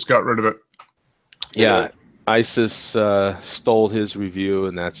ISIS got rid of it. Yeah, ISIS stole his review,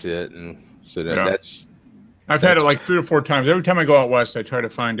 and that's it. And so that's. I've had it like 3 or 4 times. Every time I go out west, I try to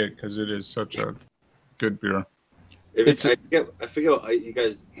find it because it is such a good beer. I forget what you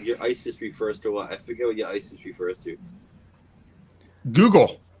guys, your ISIS refers to. What I forget what your ISIS refers to.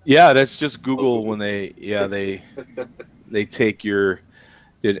 Google. Yeah, that's just Google when they take your.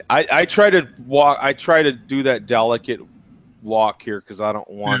 I try to walk. I try to do that delicate walk here because I don't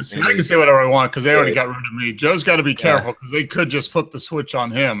want. I can say whatever I want because they already got rid of me. Joe's got to be careful because they could just flip the switch on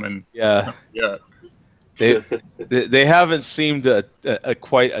him and yeah. They haven't seemed to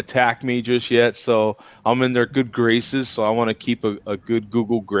quite attack me just yet, so I'm in their good graces. So I want to keep a good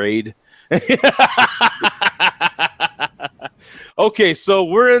Google grade. Okay, so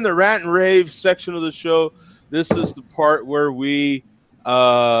we're in the rant and rave section of the show. This is the part where we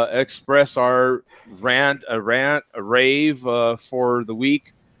express our a rave for the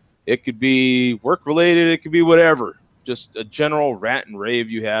week. It could be work related, it could be whatever. Just a general rant and rave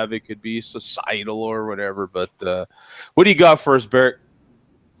you have. It could be societal or whatever. But what do you got for us, Barrett?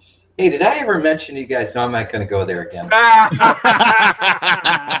 Hey, did I ever mention to you guys? No, I'm not going to go there again. It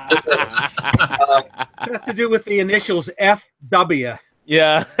has to do with the initials FW.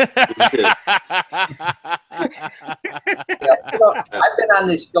 Yeah. Yeah, I've been on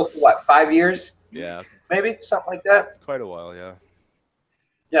this show for what, 5 years? Yeah. Maybe something like that. Quite a while, yeah.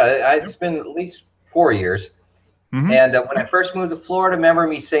 Yeah, it's been at least 4 years. And when I first moved to Florida, remember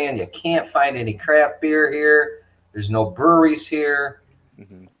me saying you can't find any craft beer here. There's no breweries here.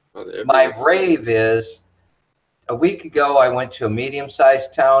 My rave is a week ago I went to a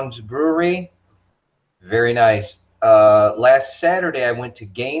medium-sized town's brewery. Very nice. Last Saturday I went to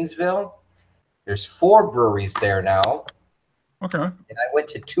Gainesville. There's 4 breweries there now. Okay. And I went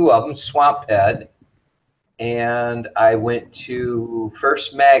to 2 of them, Swamp Head, and I went to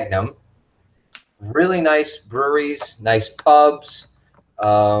First Magnum. Really nice breweries, nice pubs,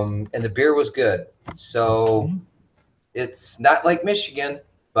 and the beer was good. So it's not like Michigan,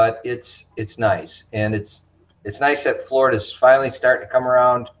 but it's nice, and it's nice that Florida's finally starting to come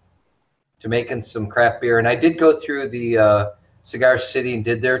around to making some craft beer. And I did go through the Cigar City and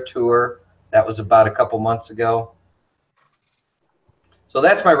did their tour. That was about a couple months ago. So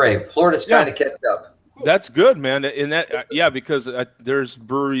that's my rave. Florida's trying to catch up. That's good, man. And that because there's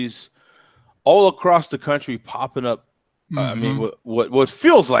breweries all across the country popping up. I mean, what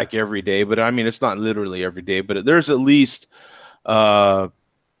feels like every day, but I mean, it's not literally every day, but there's at least a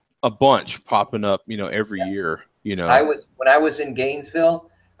bunch popping up, every year, when I was in Gainesville,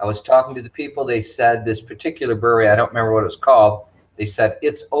 I was talking to the people. They said this particular brewery, I don't remember what it was called. They said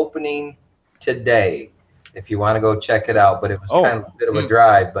it's opening today if you want to go check it out, but it was kind of a bit of a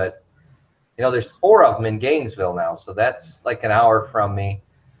drive, but there's 4 of them in Gainesville now. So that's like an hour from me.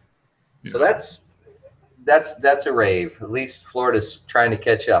 So that's a rave. At least Florida's trying to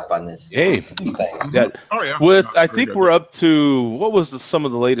catch up on this thing. I think we're up to what was some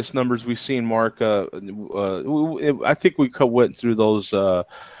of the latest numbers we've seen, Mark. I think we went through those.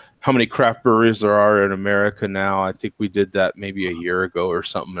 How many craft breweries there are in America now? I think we did that maybe a year ago or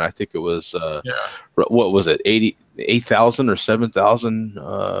something. I think it was what was it, 8,000 or 7,000?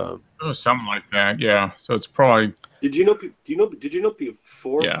 Something like that. Yeah. So it's probably. Did you know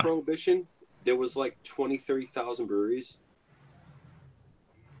before Prohibition there was like 30,000 breweries?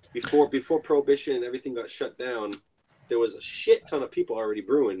 Before Prohibition and everything got shut down, there was a shit ton of people already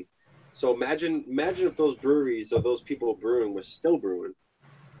brewing. So imagine if those breweries or those people brewing were still brewing.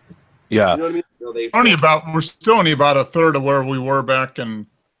 Yeah. You know what I mean? We're still only about a third of where we were back in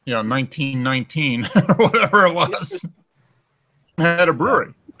 1919 or whatever it was. Had a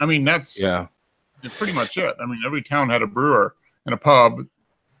brewery. I mean, that's pretty much it. I mean, every town had a brewer and a pub.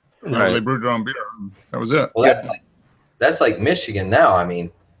 They brewed their own beer. That was it. Well, that's like Michigan now. I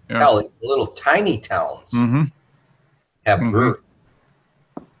mean, hell, little tiny towns have breweries.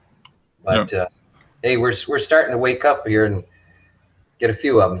 But hey, we're starting to wake up here and get a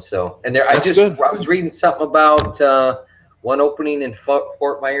few of them. So, and I was reading something about one opening in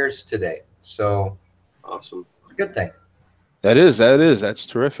Fort Myers today. So awesome, good thing. That is. That's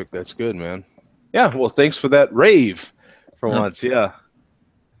terrific. That's good, man. Yeah. Well, thanks for that rave for once. Yeah.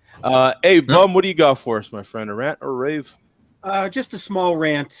 Hey, Bum, what do you got for us, my friend? A rant or a rave? Just a small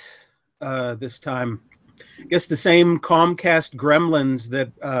rant this time. I guess the same Comcast gremlins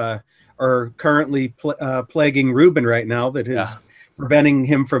that are currently plaguing Ruben right now that is preventing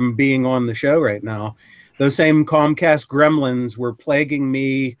him from being on the show right now. Those same Comcast gremlins were plaguing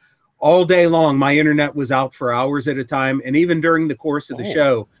me all day long. My internet was out for hours at a time, and even during the course of the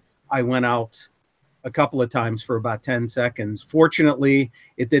show, I went out a couple of times for about 10 seconds. Fortunately,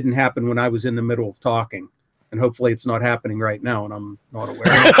 it didn't happen when I was in the middle of talking, and hopefully it's not happening right now, and I'm not aware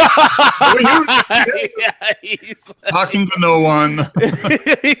of it. Yeah, he's Talking to no one.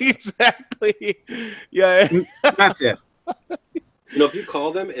 Exactly. Yeah. That's it. You know, if you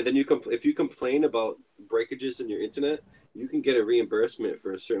call them and then if you complain about breakages in your internet, you can get a reimbursement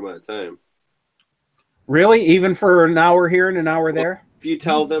for a certain amount of time. Really? Even for an hour here and an hour there? If you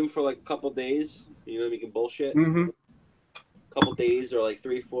tell them for like a couple days, you know, you can bullshit. Mm-hmm. A couple days or like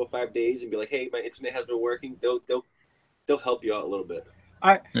 3, 4, 5 days, and be like, "Hey, my internet has been working." They'll help you out a little bit.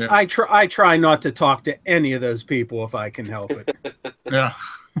 I try not to talk to any of those people if I can help it. Yeah.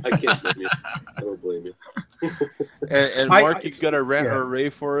 I can't blame you. I don't blame you. And Mark, you got a rant or a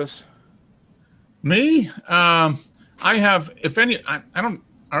rave for us? Me? I have. If any, I don't.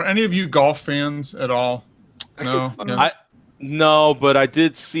 Are any of you golf fans at all? No. No, but I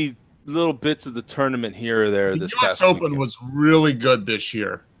did see little bits of the tournament here or there. The U.S. Open was really good this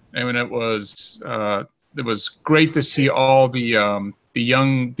year. I mean, it was great to see all the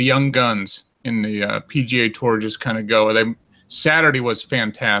young guns in the PGA Tour just kind of go. Saturday was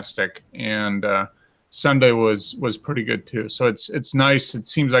fantastic, and Sunday was pretty good too. So it's nice. It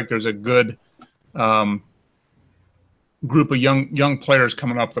seems like there's a good group of young players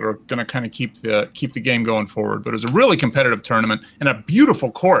coming up that are going to kind of keep the game going forward. But it was a really competitive tournament and a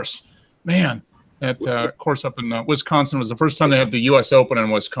beautiful course, man. That course up in Wisconsin was the first time they had the U.S. Open in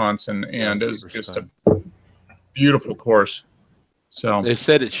Wisconsin, and it was just a beautiful course. So they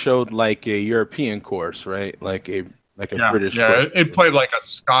said it showed like a European course, right? Like a British. Yeah, it played like a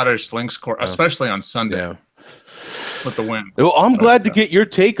Scottish links course, especially on Sunday with the wind. Well, I'm glad to get your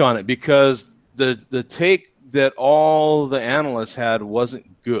take on it, because the take that all the analysts had wasn't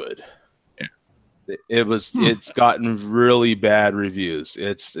good. Yeah. It's gotten really bad reviews.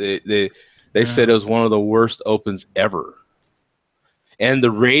 They said it was one of the worst opens ever. And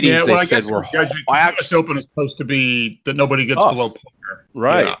the ratings they said were whack. U.S. Open is supposed to be that nobody gets below par.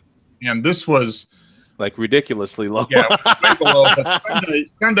 Right. Yeah. And this was like ridiculously low. Yeah, way below. But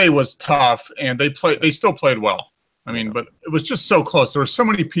Sunday was tough, and they still played well. I mean, but it was just so close. There were so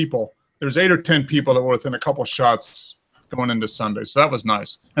many people. There's 8 or 10 people that were within a couple shots going into Sunday. So that was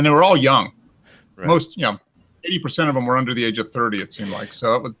nice. And they were all young. Right. Most, 80% of them were under the age of 30, it seemed like.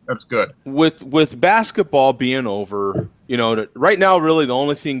 So that's good. With basketball being over, right now really the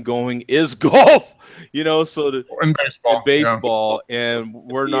only thing going is golf. And baseball. And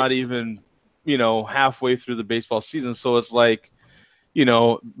we're not even, halfway through the baseball season. So it's like,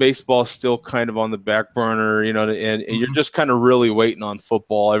 baseball's still kind of on the back burner, and you're just kind of really waiting on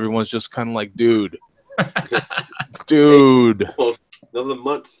football. Everyone's just kind of like, dude. Another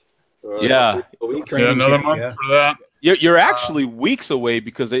month. Another month for that. You're actually weeks away,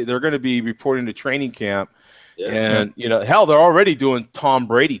 because they're going to be reporting to training camp. Yeah. And, hell, they're already doing Tom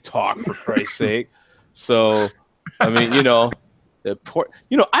Brady talk, for Christ's sake. So, I mean,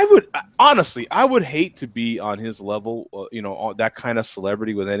 I would hate to be on his level, that kind of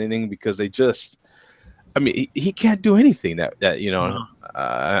celebrity with anything, because he can't do anything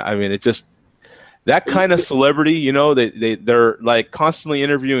I mean, it just, that kind of celebrity, they're like constantly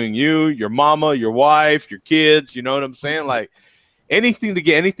interviewing you, your mama, your wife, your kids, you know what I'm saying? Like anything to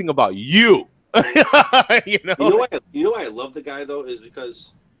get anything about you. You know why I love the guy though, is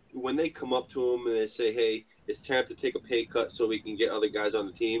because when they come up to him and they say, "Hey, it's time to take a pay cut so we can get other guys on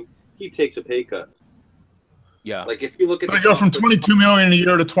the team," he takes a pay cut. Yeah. Like if you look at I go from $22 million a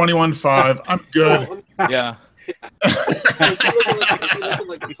year to $21.5. I'm good. Yeah. If you look at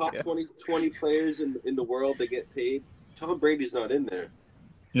like the top 20 players in the world that get paid, Tom Brady's not in there.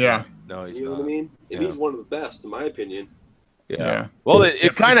 Yeah. No, he's not. You know what I mean? And he's one of the best, in my opinion. Yeah. Well,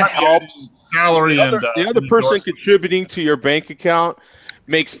 it kind of helps. Salary the other person contributing to your bank account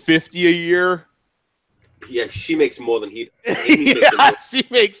makes $50 a year. Yeah, she makes more than he. She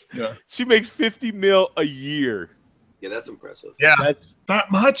makes $50 million a year. Yeah, that's impressive. Yeah, that's that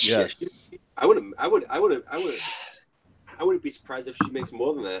much. Yes. Yeah, I wouldn't be surprised if she makes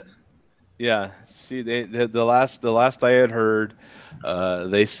more than that. Yeah, the last I had heard,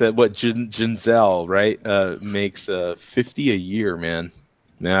 they said what Giselle, right, makes $50 a year, man.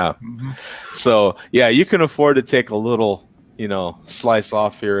 Yeah. Mm-hmm. So yeah, you can afford to take a little, slice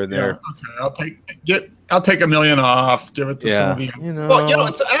off here and there. Yeah, okay, I'll take $1 million off. Give it to some of the. Well,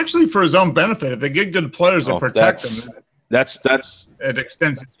 it's actually for his own benefit. If they get good players that protect him, it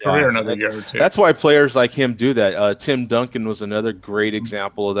extends his career another year or two. That's why players like him do that. Tim Duncan was another great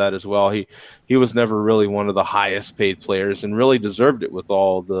example of that as well. He was never really one of the highest paid players and really deserved it with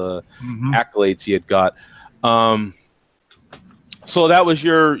all the accolades he had got. So that was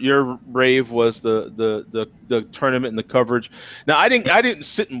your rave, was the tournament and the coverage. Now I didn't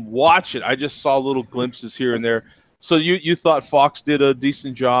sit and watch it. I just saw little glimpses here and there. So you thought Fox did a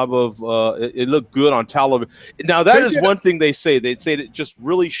decent job of it looked good on television. Now that is one thing they say. They'd say it just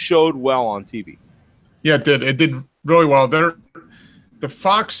really showed well on TV. Yeah, it did. It did really well. The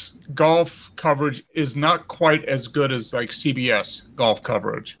Fox golf coverage is not quite as good as like CBS golf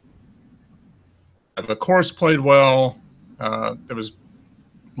coverage. The course played well. There was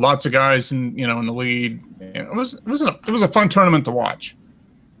lots of guys in the lead. It was a fun tournament to watch.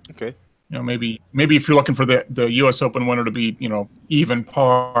 Okay. Maybe if you're looking for the U.S. Open winner to be even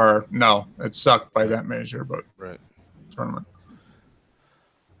par, no, it sucked by that measure. But tournament.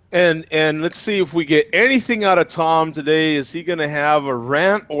 And let's see if we get anything out of Tom today. Is he going to have a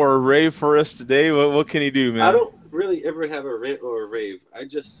rant or a rave for us today? What can he do, man? I don't really ever have a rant or a rave. I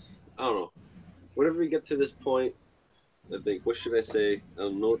don't know. Whenever we get to this point, I think, what should I say? I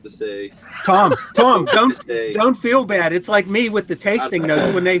don't know what to say. Tom, don't feel bad. It's like me with the tasting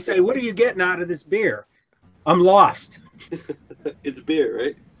notes when they say, "What are you getting out of this beer?" I'm lost. It's beer,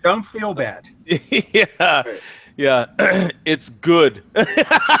 right? Don't feel bad. Yeah. Right. Yeah. It's good.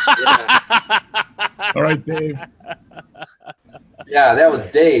 Yeah. All right, Dave. Yeah, that was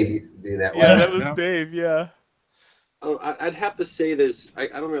Dave used to do that one. Yeah, that was Dave, yeah. I'd have to say this. I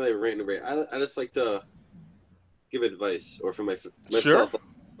don't really have a rant or rave. I just like to give advice, or for myself.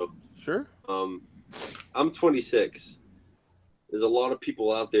 Sure. I'm 26. There's a lot of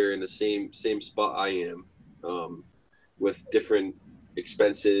people out there in the same spot I am, with different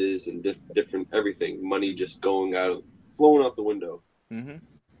expenses and different everything. Money just flowing out the window. Mm-hmm.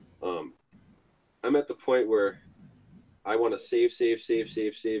 I'm at the point where I want to save as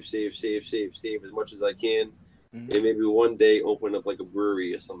much as I can, and maybe one day open up like a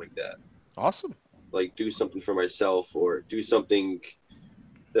brewery or something like that. Awesome. Like do something for myself, or do something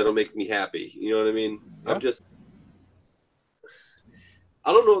that'll make me happy. You know what I mean? Yeah.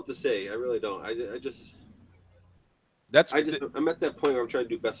 I don't know what to say. I really don't. I'm at that point where I'm trying to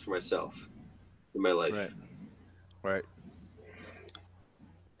do best for myself in my life. Right.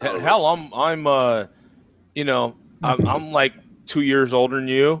 Hell, I'm like 2 years older than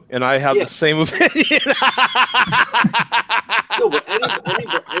you, and I have the same opinion. No, but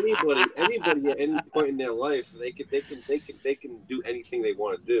anybody at any point in their life, they can do anything they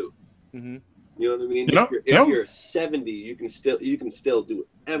want to do. Mm-hmm. You know what I mean? Yep. If you're 70, you can still do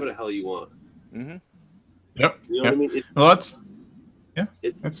whatever the hell you want. Mm-hmm. Yep. You know what I mean?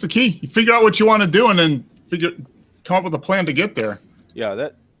 That's the key. You figure out what you want to do, and then come up with a plan to get there. Yeah,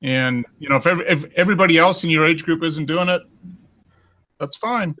 And if everybody else in your age group isn't doing it, that's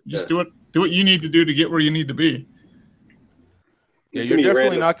fine. Just do what you need to do to get where you need to be. Yeah, you're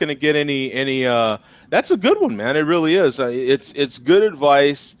definitely not going to get any. That's a good one, man. It really is. It's good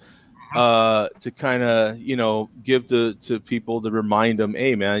advice to kind of give to people to remind them,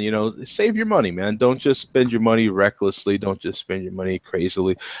 hey, man, save your money, man. Don't just spend your money recklessly. Don't just spend your money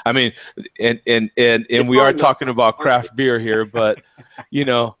crazily. I mean, and we are talking about craft beer here, but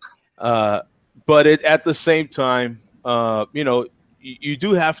but at the same time, you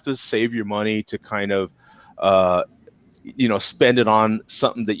do have to save your money to kind of spend it on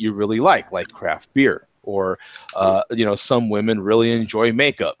something that you really like craft beer, or some women really enjoy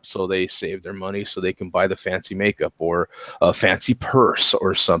makeup, so they save their money so they can buy the fancy makeup or a fancy purse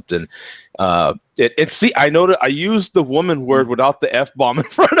or something. See, I know that I used the woman word without the F-bomb in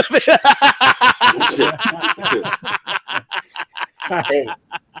front of it. Hey,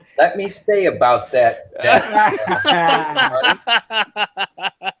 let me say about that.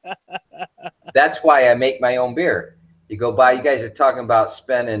 That's why I make my own beer. You go buy. You guys are talking about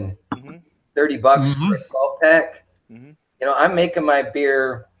spending $30 for a 12-pack. I'm making my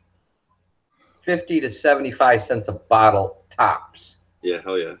beer 50 to 75 cents a bottle tops. Yeah,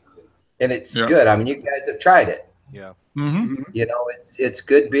 hell yeah. And it's good. I mean, you guys have tried it. Yeah. Mm-hmm. It's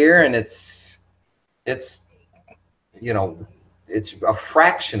good beer, and it's a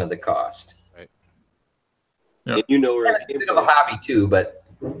fraction of the cost. Right. Yeah. And where it it's a came bit from. of a hobby too, but.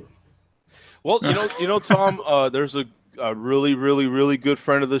 Well, Tom, there's a really, really, really good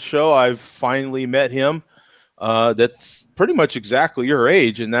friend of the show. I've finally met him. That's pretty much exactly your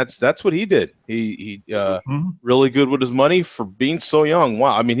age, and that's what he did. He really good with his money for being so young.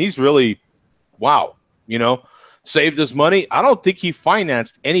 Wow. I mean, he's really, saved his money. I don't think he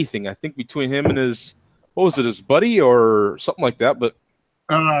financed anything. I think between him and his what was it, his buddy or something like that? But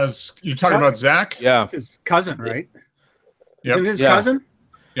you're talking about Zach? yeah, It's his cousin, right? Yep. Isn't it his Yeah. cousin?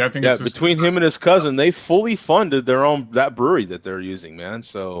 Yeah, I think yeah. it's his Between him and his cousin, they fully funded their own that brewery that they're using, man.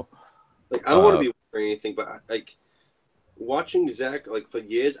 So Like, I don't want to be or anything, but like watching Zach like for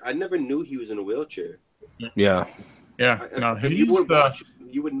years, I never knew he was in a wheelchair. yeah. Yeah, no, If you would watch,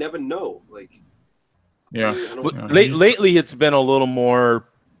 you would never know. Like, yeah. But lately, it's been a little more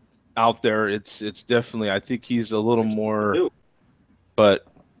out there. It's definitely. I think he's a little more, but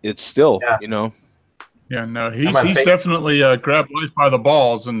it's still, Yeah. you know. Yeah, no, he's definitely grabbed life by the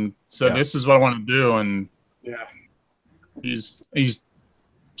balls and said, Yeah. "This is what I want to do," and Yeah. he's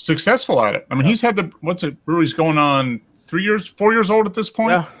successful at it. I mean, he's had brewery's going on 4 years old at this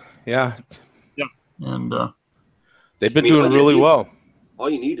point. Yeah. And They've been doing really well. All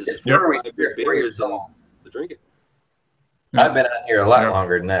you need is It's 4 or 5 4 beers years old. to drink it. I've been on here a lot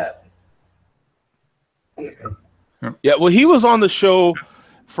longer than that. Yeah, well, he was on the show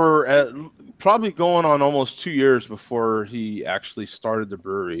for probably going on almost 2 years before he actually started the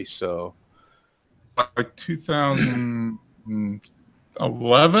brewery. So, like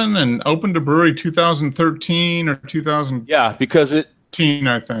 2011 and opened a brewery 2013 or 2000. yeah, because it.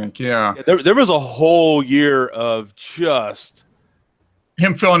 I think, yeah. There was a whole year of just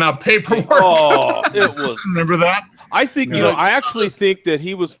him filling out paperwork. Oh, it was. Remember that? I think I actually think that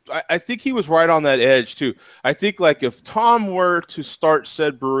he was. I think he was right on that edge too. I think like if Tom were to start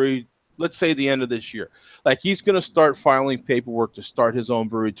said brewery, let's say the end of this year, like he's going to start filing paperwork to start his own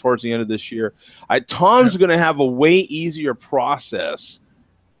brewery towards the end of this year. Tom's going to have a way easier process,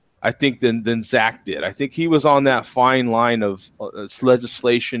 I think, than Zach did. I think he was on that fine line of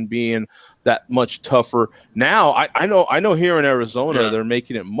legislation being that much tougher. Now I know here in Arizona they're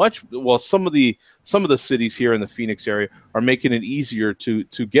making it much well. Some of the cities here in the Phoenix area are making it easier to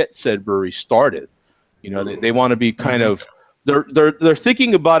get said brewery started. You know, they want to be kind of they're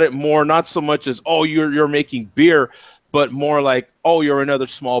thinking about it more, not so much as you're making beer, but more like you're another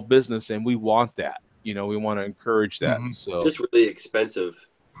small business and we want that. You know, we want to encourage that. So just really expensive.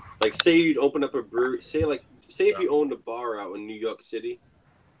 Like, say you'd open up a brewery. Say if you owned a bar out in New York City.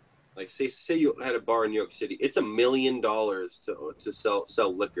 Like, say you had a bar in New York City. It's $1 million to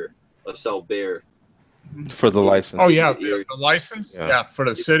sell liquor or sell beer. For the license. Oh yeah, the license. Yeah, for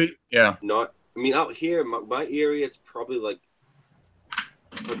the city. Yeah. I mean, out here, my area, it's probably like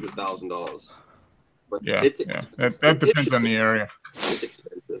 $100,000. But that depends on the area. It's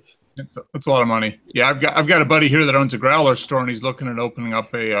expensive. It's a lot of money. Yeah, I've got a buddy here that owns a growler store, and he's looking at opening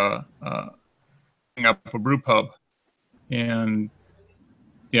up a brew pub, and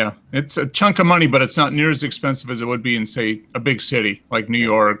yeah, it's a chunk of money, but it's not near as expensive as it would be in, say, a big city like New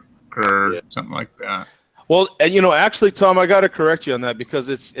York or something like that. Well, and actually, Tom, I got to correct you on that because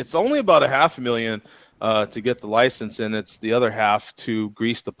it's only about $500,000 to get the license, and it's the other half to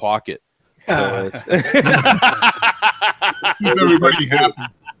grease the pocket. So Keep everybody happy.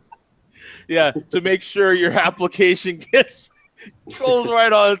 Yeah, to make sure your application goes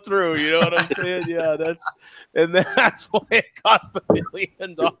right on through. You know what I'm saying? Yeah, that's why it costs $1 million.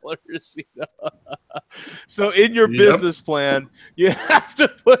 You know? So in your business plan, you have to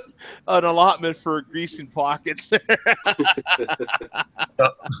put an allotment for greasing pockets there.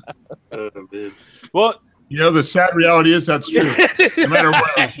 Well, the sad reality is that's true. No matter what,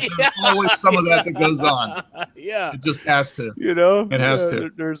 there's always some of that goes on. Yeah, it just has to. It has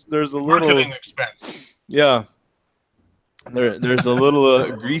to. There's a little marketing expense. Yeah, there's a little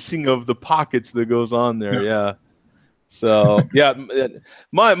greasing of the pockets that goes on there. Yeah. So yeah,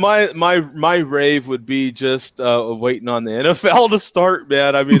 my rave would be just waiting on the NFL to start,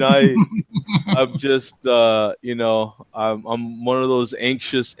 man. I mean, I'm just I'm one of those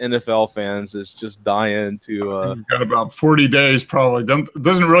anxious NFL fans that's just dying to. You've got about 40 days probably.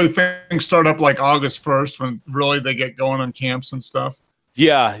 Doesn't really things start up like August 1st when really they get going on camps and stuff.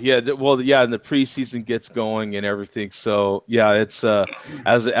 Yeah. Well, yeah, and the preseason gets going and everything. So yeah, it's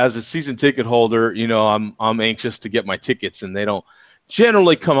as a season ticket holder, I'm anxious to get my tickets, and they don't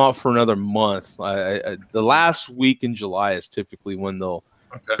generally come out for another month. The last week in July is typically when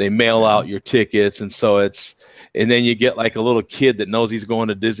they mail out your tickets, and so and then you get like a little kid that knows he's going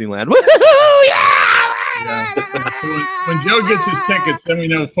to Disneyland. Woo-hoo! Yeah! So when Joe gets his tickets, then we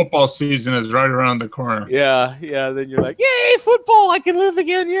know football season is right around the corner. Yeah. Then you're like, yay, football! I can live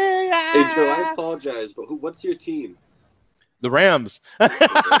again! Yay! Hey Joe, I apologize, but what's your team? The Rams.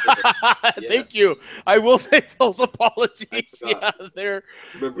 Thank you. I will take those apologies. Yeah, they're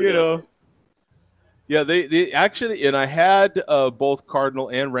Yeah, they actually, and I had both Cardinal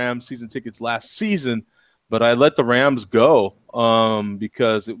and Rams season tickets last season, but I let the Rams go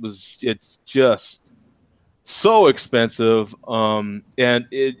because it's just so expensive. And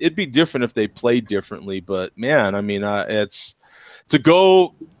it'd be different if they played differently. But man, I mean, it's to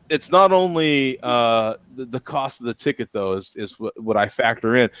go. It's not only the cost of the ticket though is what I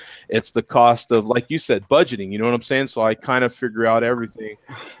factor in. It's the cost of, like you said, budgeting. You know what I'm saying? So I kind of figure out everything,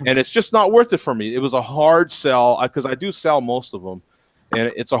 and it's just not worth it for me. It was a hard sell because I do sell most of them, and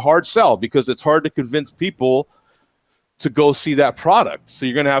it's a hard sell because it's hard to convince people to go see that product. So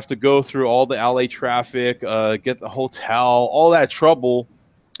you're gonna have to go through all the LA traffic, get the hotel, all that trouble,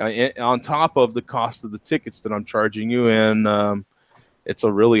 on top of the cost of the tickets that I'm charging you, and it's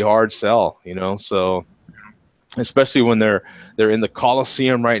a really hard sell, you know. So especially when they're in the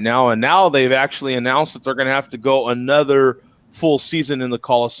Coliseum right now, and now they've actually announced that they're going to have to go another full season in the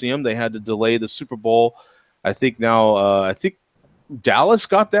Coliseum. They had to delay the Super Bowl. I think now, I think Dallas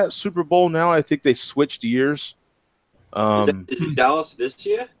got that Super Bowl now. I think they switched years. Is it Dallas this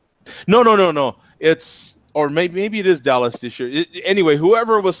year? No. It's, or maybe it is Dallas this year. Anyway,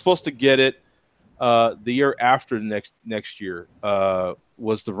 whoever was supposed to get it the year after next year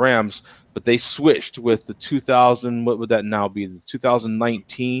was the Rams, but they switched with the 2000. What would that now be? The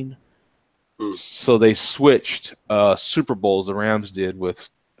 2019. So they switched Super Bowls. The Rams did with,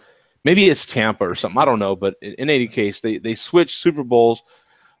 maybe it's Tampa or something. I don't know, but in any case, they switched Super Bowls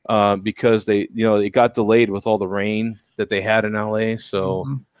because it got delayed with all the rain that they had in LA.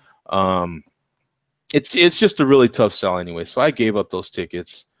 So it's just a really tough sell anyway. So I gave up those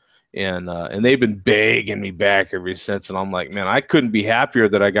tickets. And they've been begging me back ever since, and I'm like, man, I couldn't be happier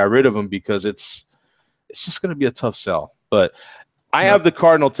that I got rid of them because it's just going to be a tough sell. But I have the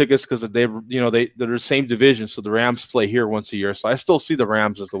Cardinal tickets because they're the same division, so the Rams play here once a year. So I still see the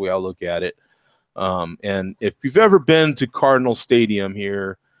Rams as the way I look at it. And if you've ever been to Cardinal Stadium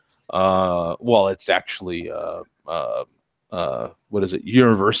here, well, it's actually what is it?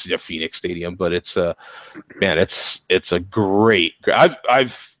 University of Phoenix Stadium, but it's man, it's a great.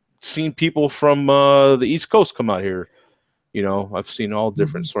 I've seen people from the East Coast come out here. You know, I've seen all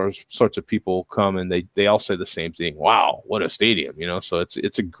different sorts of people come, and they all say the same thing. Wow, what a stadium! You know, so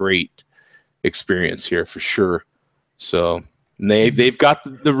it's a great experience here for sure. So they've got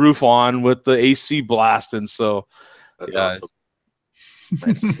the roof on with the AC blasting. So that's awesome.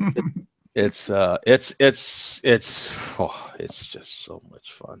 It's just so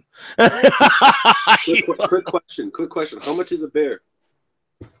much fun. Quick question. How much is a beer?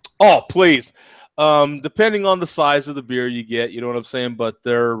 Oh, please. Depending on the size of the beer you get, you know what I'm saying? But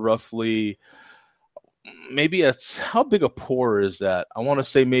they're roughly, maybe how big a pour is that? I want to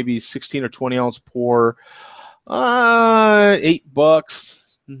say maybe 16 or 20 ounce pour. $8.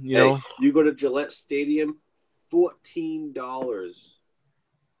 You know, you go to Gillette Stadium, $14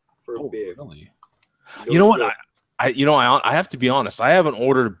 for a beer. Really? You know what? I have to be honest. I haven't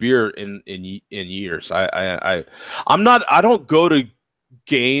ordered a beer in years. I don't go to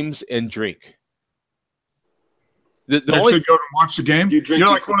games and drink. You actually go to watch the game? You're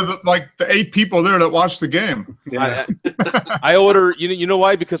like one of the 8 people there that watch the game. Yeah. I order. You know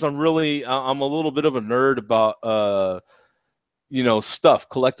why? Because I'm a little bit of a nerd about stuff,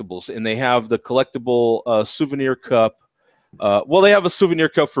 collectibles, and they have the collectible souvenir cup. Well, they have a souvenir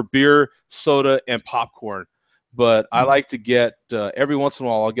cup for beer, soda, and popcorn. But I like to get every once in a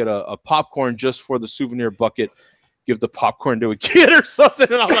while I'll get a popcorn just for the souvenir bucket. Give the popcorn to a kid or something,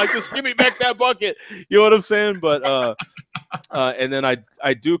 and I'm like, just give me back that bucket. You know what I'm saying? But and then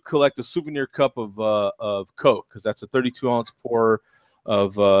I do collect a souvenir cup of Coke, because that's a 32-ounce pour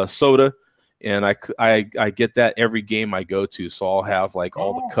of soda, and I get that every game I go to. So I'll have like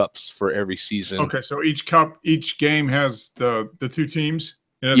all the cups for every season. Okay, so each game has the 2 teams.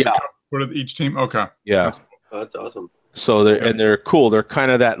 It has a cup for each team. Okay. Yeah. That's awesome. So they're cool. They're kind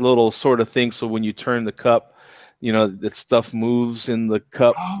of that little sort of thing. So when you turn the cup, that stuff moves in the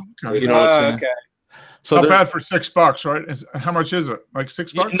cup. Oh, okay. You know what I'm saying? Okay. So not bad for $6, right? How much is it? Like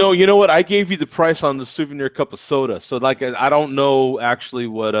 $6? No, you know what? I gave you the price on the souvenir cup of soda. So like, I don't know actually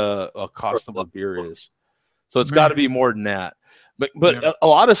what a cost of a beer is. So it's got to be more than that. But a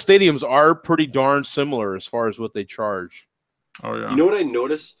lot of stadiums are pretty darn similar as far as what they charge. Oh yeah. You know what I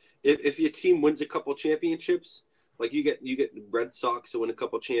noticed? If your team wins a couple championships, like you get Red Sox to win a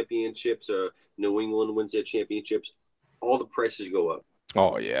couple championships, or New England wins their championships, all the prices go up.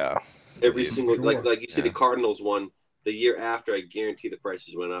 Oh yeah. Every single like you see the Cardinals won the year after. I guarantee the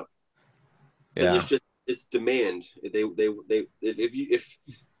prices went up. Yeah. And it's demand. If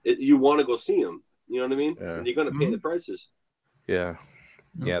you want to go see them, you know what I mean? Yeah. And you're gonna pay the prices. Yeah.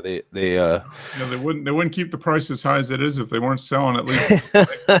 Yeah, they wouldn't keep the price as high as it is if they weren't selling at least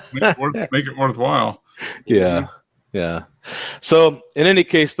make it worthwhile. Yeah. Yeah. So in any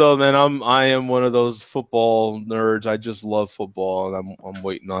case, though, man, I am one of those football nerds. I just love football, and I'm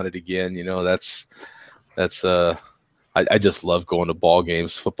waiting on it again. You know, that's I just love going to ball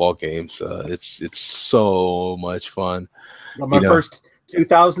games, football games. It's so much fun. Well, You my know. first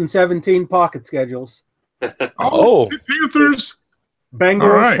 2017 pocket schedules: Oh. Panthers. Bengals, All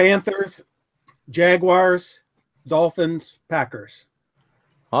right. Panthers, Jaguars, Dolphins, Packers.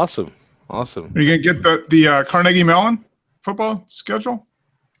 Awesome. Awesome. Are you gonna get the Carnegie Mellon football schedule?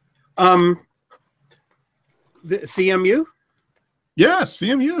 The CMU. Yeah,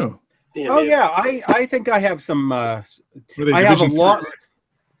 CMU. Damn, Oh man. yeah, I think I have some. Were they I have a Division lot. III?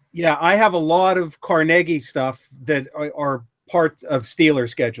 Yeah, I have a lot of Carnegie stuff that are parts of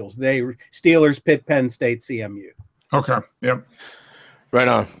Steelers schedules. Steelers, Pitt, Penn State, CMU. Okay. Yep. Right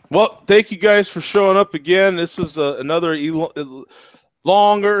on. Well, thank you guys for showing up again. This is another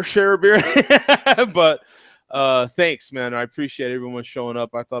longer share beer, but thanks, man. I appreciate everyone showing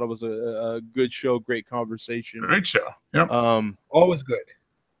up. I thought it was a good show, great conversation. Great show. Yep. Always good.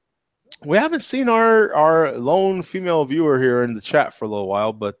 We haven't seen our lone female viewer here in the chat for a little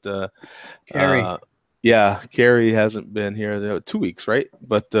while, but Carrie. yeah, Carrie hasn't been here 2 weeks, right?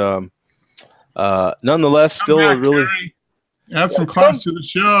 But nonetheless, Come still back, a really Carrie. Add some class to the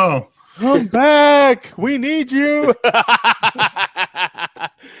show. come back. We need you.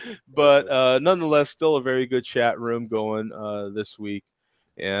 But nonetheless, still a very good chat room going this week.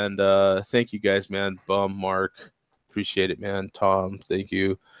 And thank you guys, man. Bum, Mark, appreciate it, man. Tom, thank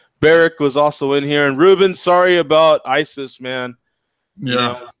you. Barrick was also in here, and Ruben, sorry about ISIS, man.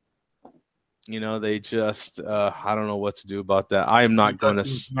 Yeah. You know, they just I don't know what to do about that. I am not going to.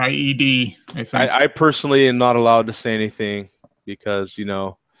 IED, I think. I personally am not allowed to say anything because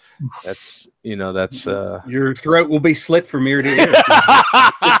that's Your throat will be slit from ear to ear.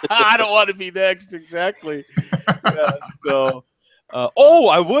 I don't want to be next, exactly. Yeah, so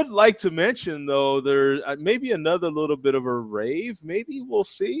I would like to mention though, there maybe another little bit of a rave. Maybe we'll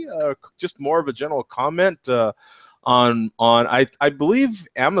see. Just more of a general comment on I believe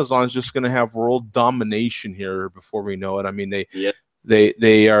Amazon's just going to have world domination here before we know it. I mean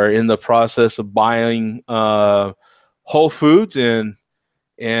they are in the process of buying Whole Foods and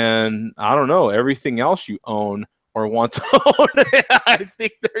I don't know, everything else you own or want to own. I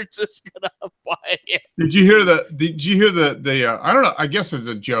think they're just gonna buy it. Did you hear the I don't know, I guess it's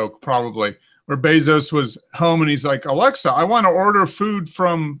a joke probably, where Bezos was home and he's like, Alexa, I want to order food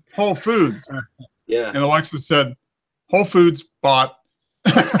from Whole Foods. Yeah. And Alexa said, Whole Foods bought.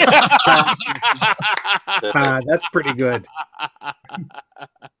 That's pretty good.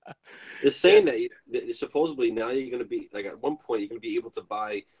 It's saying that supposedly now you're going to be, like, at one point you're going to be able to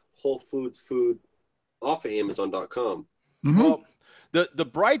buy Whole Foods food off of Amazon.com. Mm-hmm. Well, the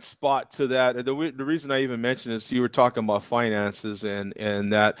bright spot to that, the reason I even mentioned is you were talking about finances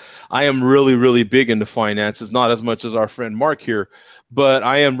and that I am really, really big into finances, not as much as our friend Mark here, but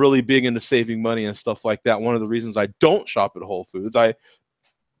I am really big into saving money and stuff like that. One of the reasons I don't shop at Whole Foods, I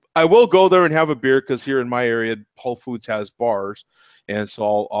will go there and have a beer because here in my area, Whole Foods has bars, and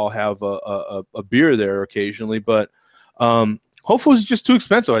so I'll have a beer there occasionally. But Whole Foods is just too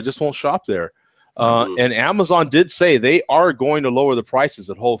expensive. I just won't shop there. And Amazon did say they are going to lower the prices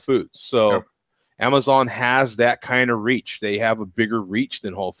at Whole Foods. So Yep. Amazon has that kind of reach. They have a bigger reach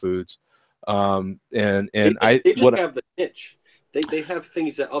than Whole Foods. They just have the niche. They have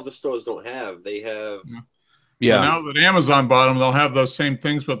things that other stores don't have. They have. Yeah. And now that Amazon bought them, they'll have those same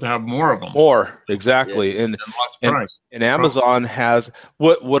things, but they have more of them. More, exactly. And less price. And Amazon has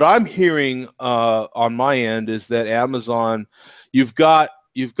what I'm hearing on my end is that Amazon, you've got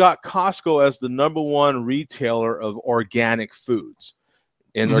Costco as the #1 retailer of organic foods,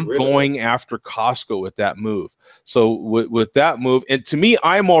 and they're going after Costco with that move. So with that move, and to me,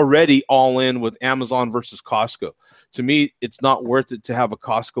 I'm already all in with Amazon versus Costco. To me, it's not worth it to have a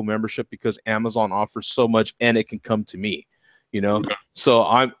Costco membership because Amazon offers so much and it can come to me, So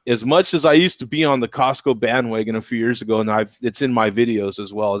I'm, as much as I used to be on the Costco bandwagon a few years ago, and it's in my videos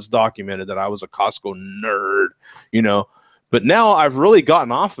as well. It's documented that I was a Costco nerd, but now I've really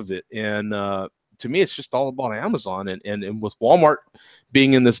gotten off of it. And to me, it's just all about Amazon and with Walmart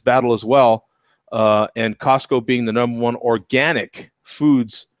being in this battle as well, and Costco being the #1 organic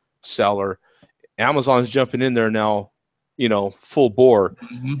foods seller, Amazon's jumping in there now, full bore.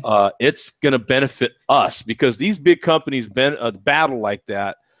 It's going to benefit us because these big companies battle like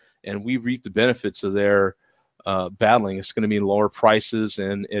that, and we reap the benefits of their battling. It's going to mean lower prices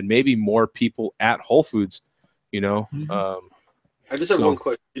and maybe more people at Whole Foods, I just have one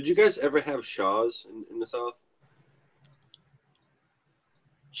question. Did you guys ever have Shaw's in the South?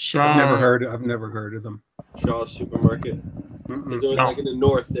 I've never heard of them. Shaw's supermarket? Because they're like in the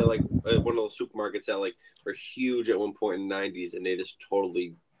north, they're like one of those supermarkets that like were huge at one point in the '90s, and they just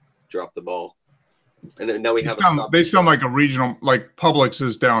totally dropped the ball. And then now we have they sound like a regional, like Publix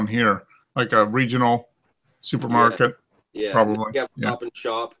is down here, like a regional supermarket. Yeah, probably. Yeah, Stop and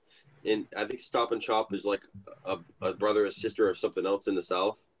Shop, and I think Stop and Shop is like a brother or sister of something else in the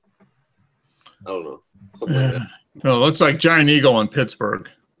South. I don't know, something like that. No, it's like Giant Eagle in Pittsburgh.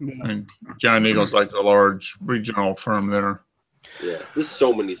 I mean, Giant Eagle's like a large regional firm there. Yeah, there's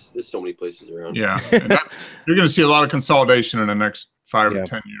so many places around. Yeah, you're going to see a lot of consolidation in the next 5 to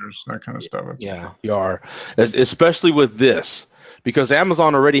 10 years. That kind of stuff. Yeah, you are, especially with this, because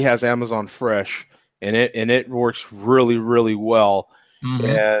Amazon already has Amazon Fresh, and it works really, really well.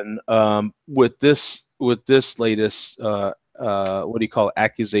 And with this latest what do you call it?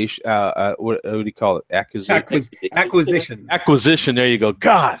 Accusation? What do you call it? Acquisition. Acquisition. There you go.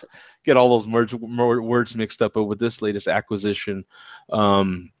 God, get all those words mixed up. But with this latest acquisition,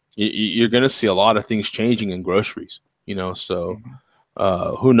 you're going to see a lot of things changing in groceries. You know, so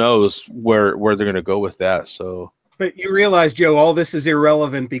who knows where they're going to go with that? So. But you realize, Joe, all this is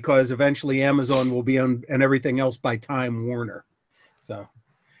irrelevant because eventually Amazon will be on and everything else by Time Warner. So.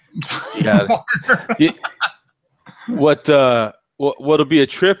 Yeah. What'll be a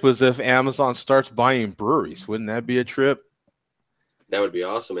trip is if Amazon starts buying breweries. Wouldn't that be a trip? That would be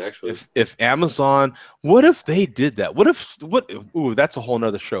awesome, actually. If Amazon, what if they did that? Ooh, that's a whole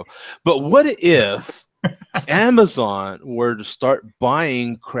nother show. But what if Amazon were to start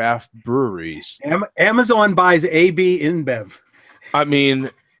buying craft breweries? Amazon buys AB InBev. I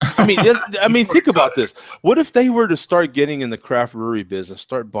mean, think about this. What if they were to start getting in the craft brewery business,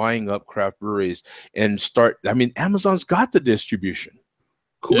 start buying up craft breweries, and start? I mean, Amazon's got the distribution.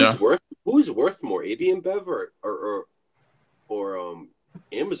 Who's worth more, AB InBev or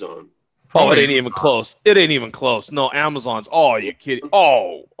Amazon? Oh, it ain't even close. It ain't even close. No, Amazon's. Oh, you kidding?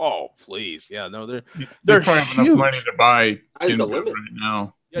 Oh, please. Yeah, no, they're probably have enough money to buy the limit right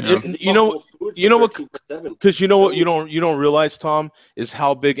now. Yeah, you know what? Because you know what you don't realize, Tom, is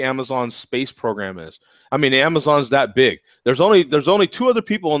how big Amazon's space program is. I mean, Amazon's that big. There's only 2 other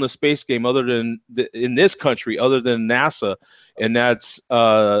people in the space game in this country other than NASA, and that's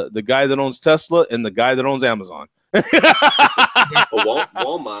the guy that owns Tesla and the guy that owns Amazon.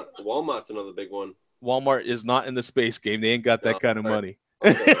 Walmart's another big one. Walmart is not in the space game. They ain't got that kind of money.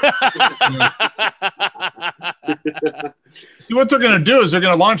 See, what they're going to do is they're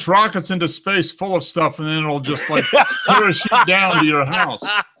going to launch rockets into space full of stuff, and then it'll just like parachute down to your house.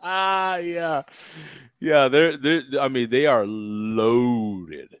 Yeah. I mean, they are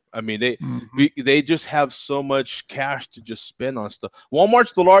loaded. I mean, they just have so much cash to just spend on stuff.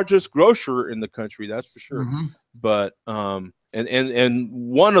 Walmart's the largest grocer in the country, that's for sure. But and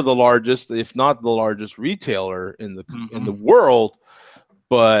one of the largest, if not the largest, retailer in the world.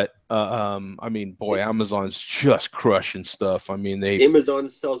 But I mean, boy, Amazon's just crushing stuff. I mean, Amazon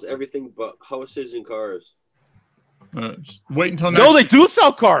sells everything but houses and cars. Wait until no, they do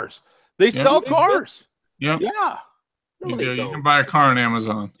sell cars. They sell cars. Yeah. No, you can buy a car on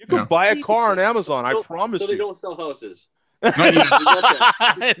Amazon. You can buy a car on Amazon. I promise you. So they don't sell houses. Not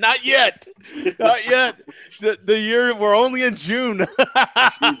yet. Not yet. The year we're only in June.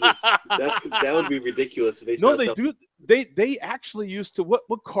 Jesus, that would be ridiculous. If they do. They actually used to.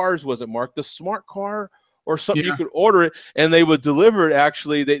 What cars was it, Mark? The smart car or something? You could order it and they would deliver it.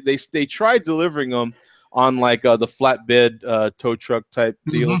 Actually, they tried delivering them on like the flatbed tow truck type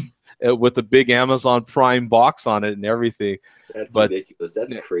deals with a big Amazon Prime box on it and everything. That's ridiculous.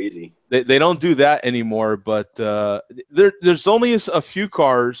 That's crazy. They don't do that anymore. But there's only a few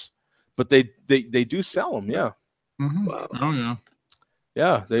cars, but they do sell them. Yeah. Wow. Oh yeah.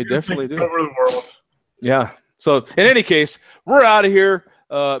 Yeah, they definitely do. Over the world. Yeah. So in any case, we're out of here.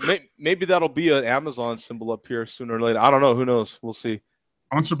 Maybe that'll be an Amazon symbol up here sooner or later. I don't know. Who knows? We'll see.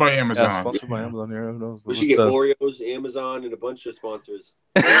 Sponsored by Amazon. Yeah, sponsored by Amazon here. Who knows? We should get Oreos, Amazon, and a bunch of sponsors.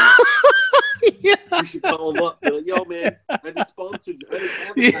 Yeah. We should call them up. Be like, yo, man, I just sponsored. I just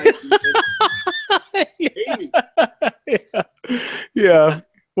advertised you. Yeah.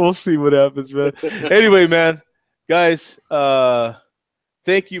 We'll see what happens, man. Anyway, man, guys,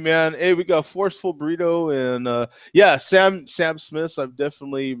 thank you, man. Hey, we got Forceful Burrito and Sam Smith's. I've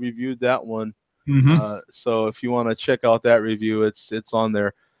definitely reviewed that one. So if you want to check out that review, it's on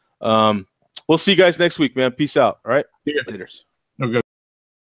there. We'll see you guys next week, man. Peace out. All right. Yeah. Laters. No good.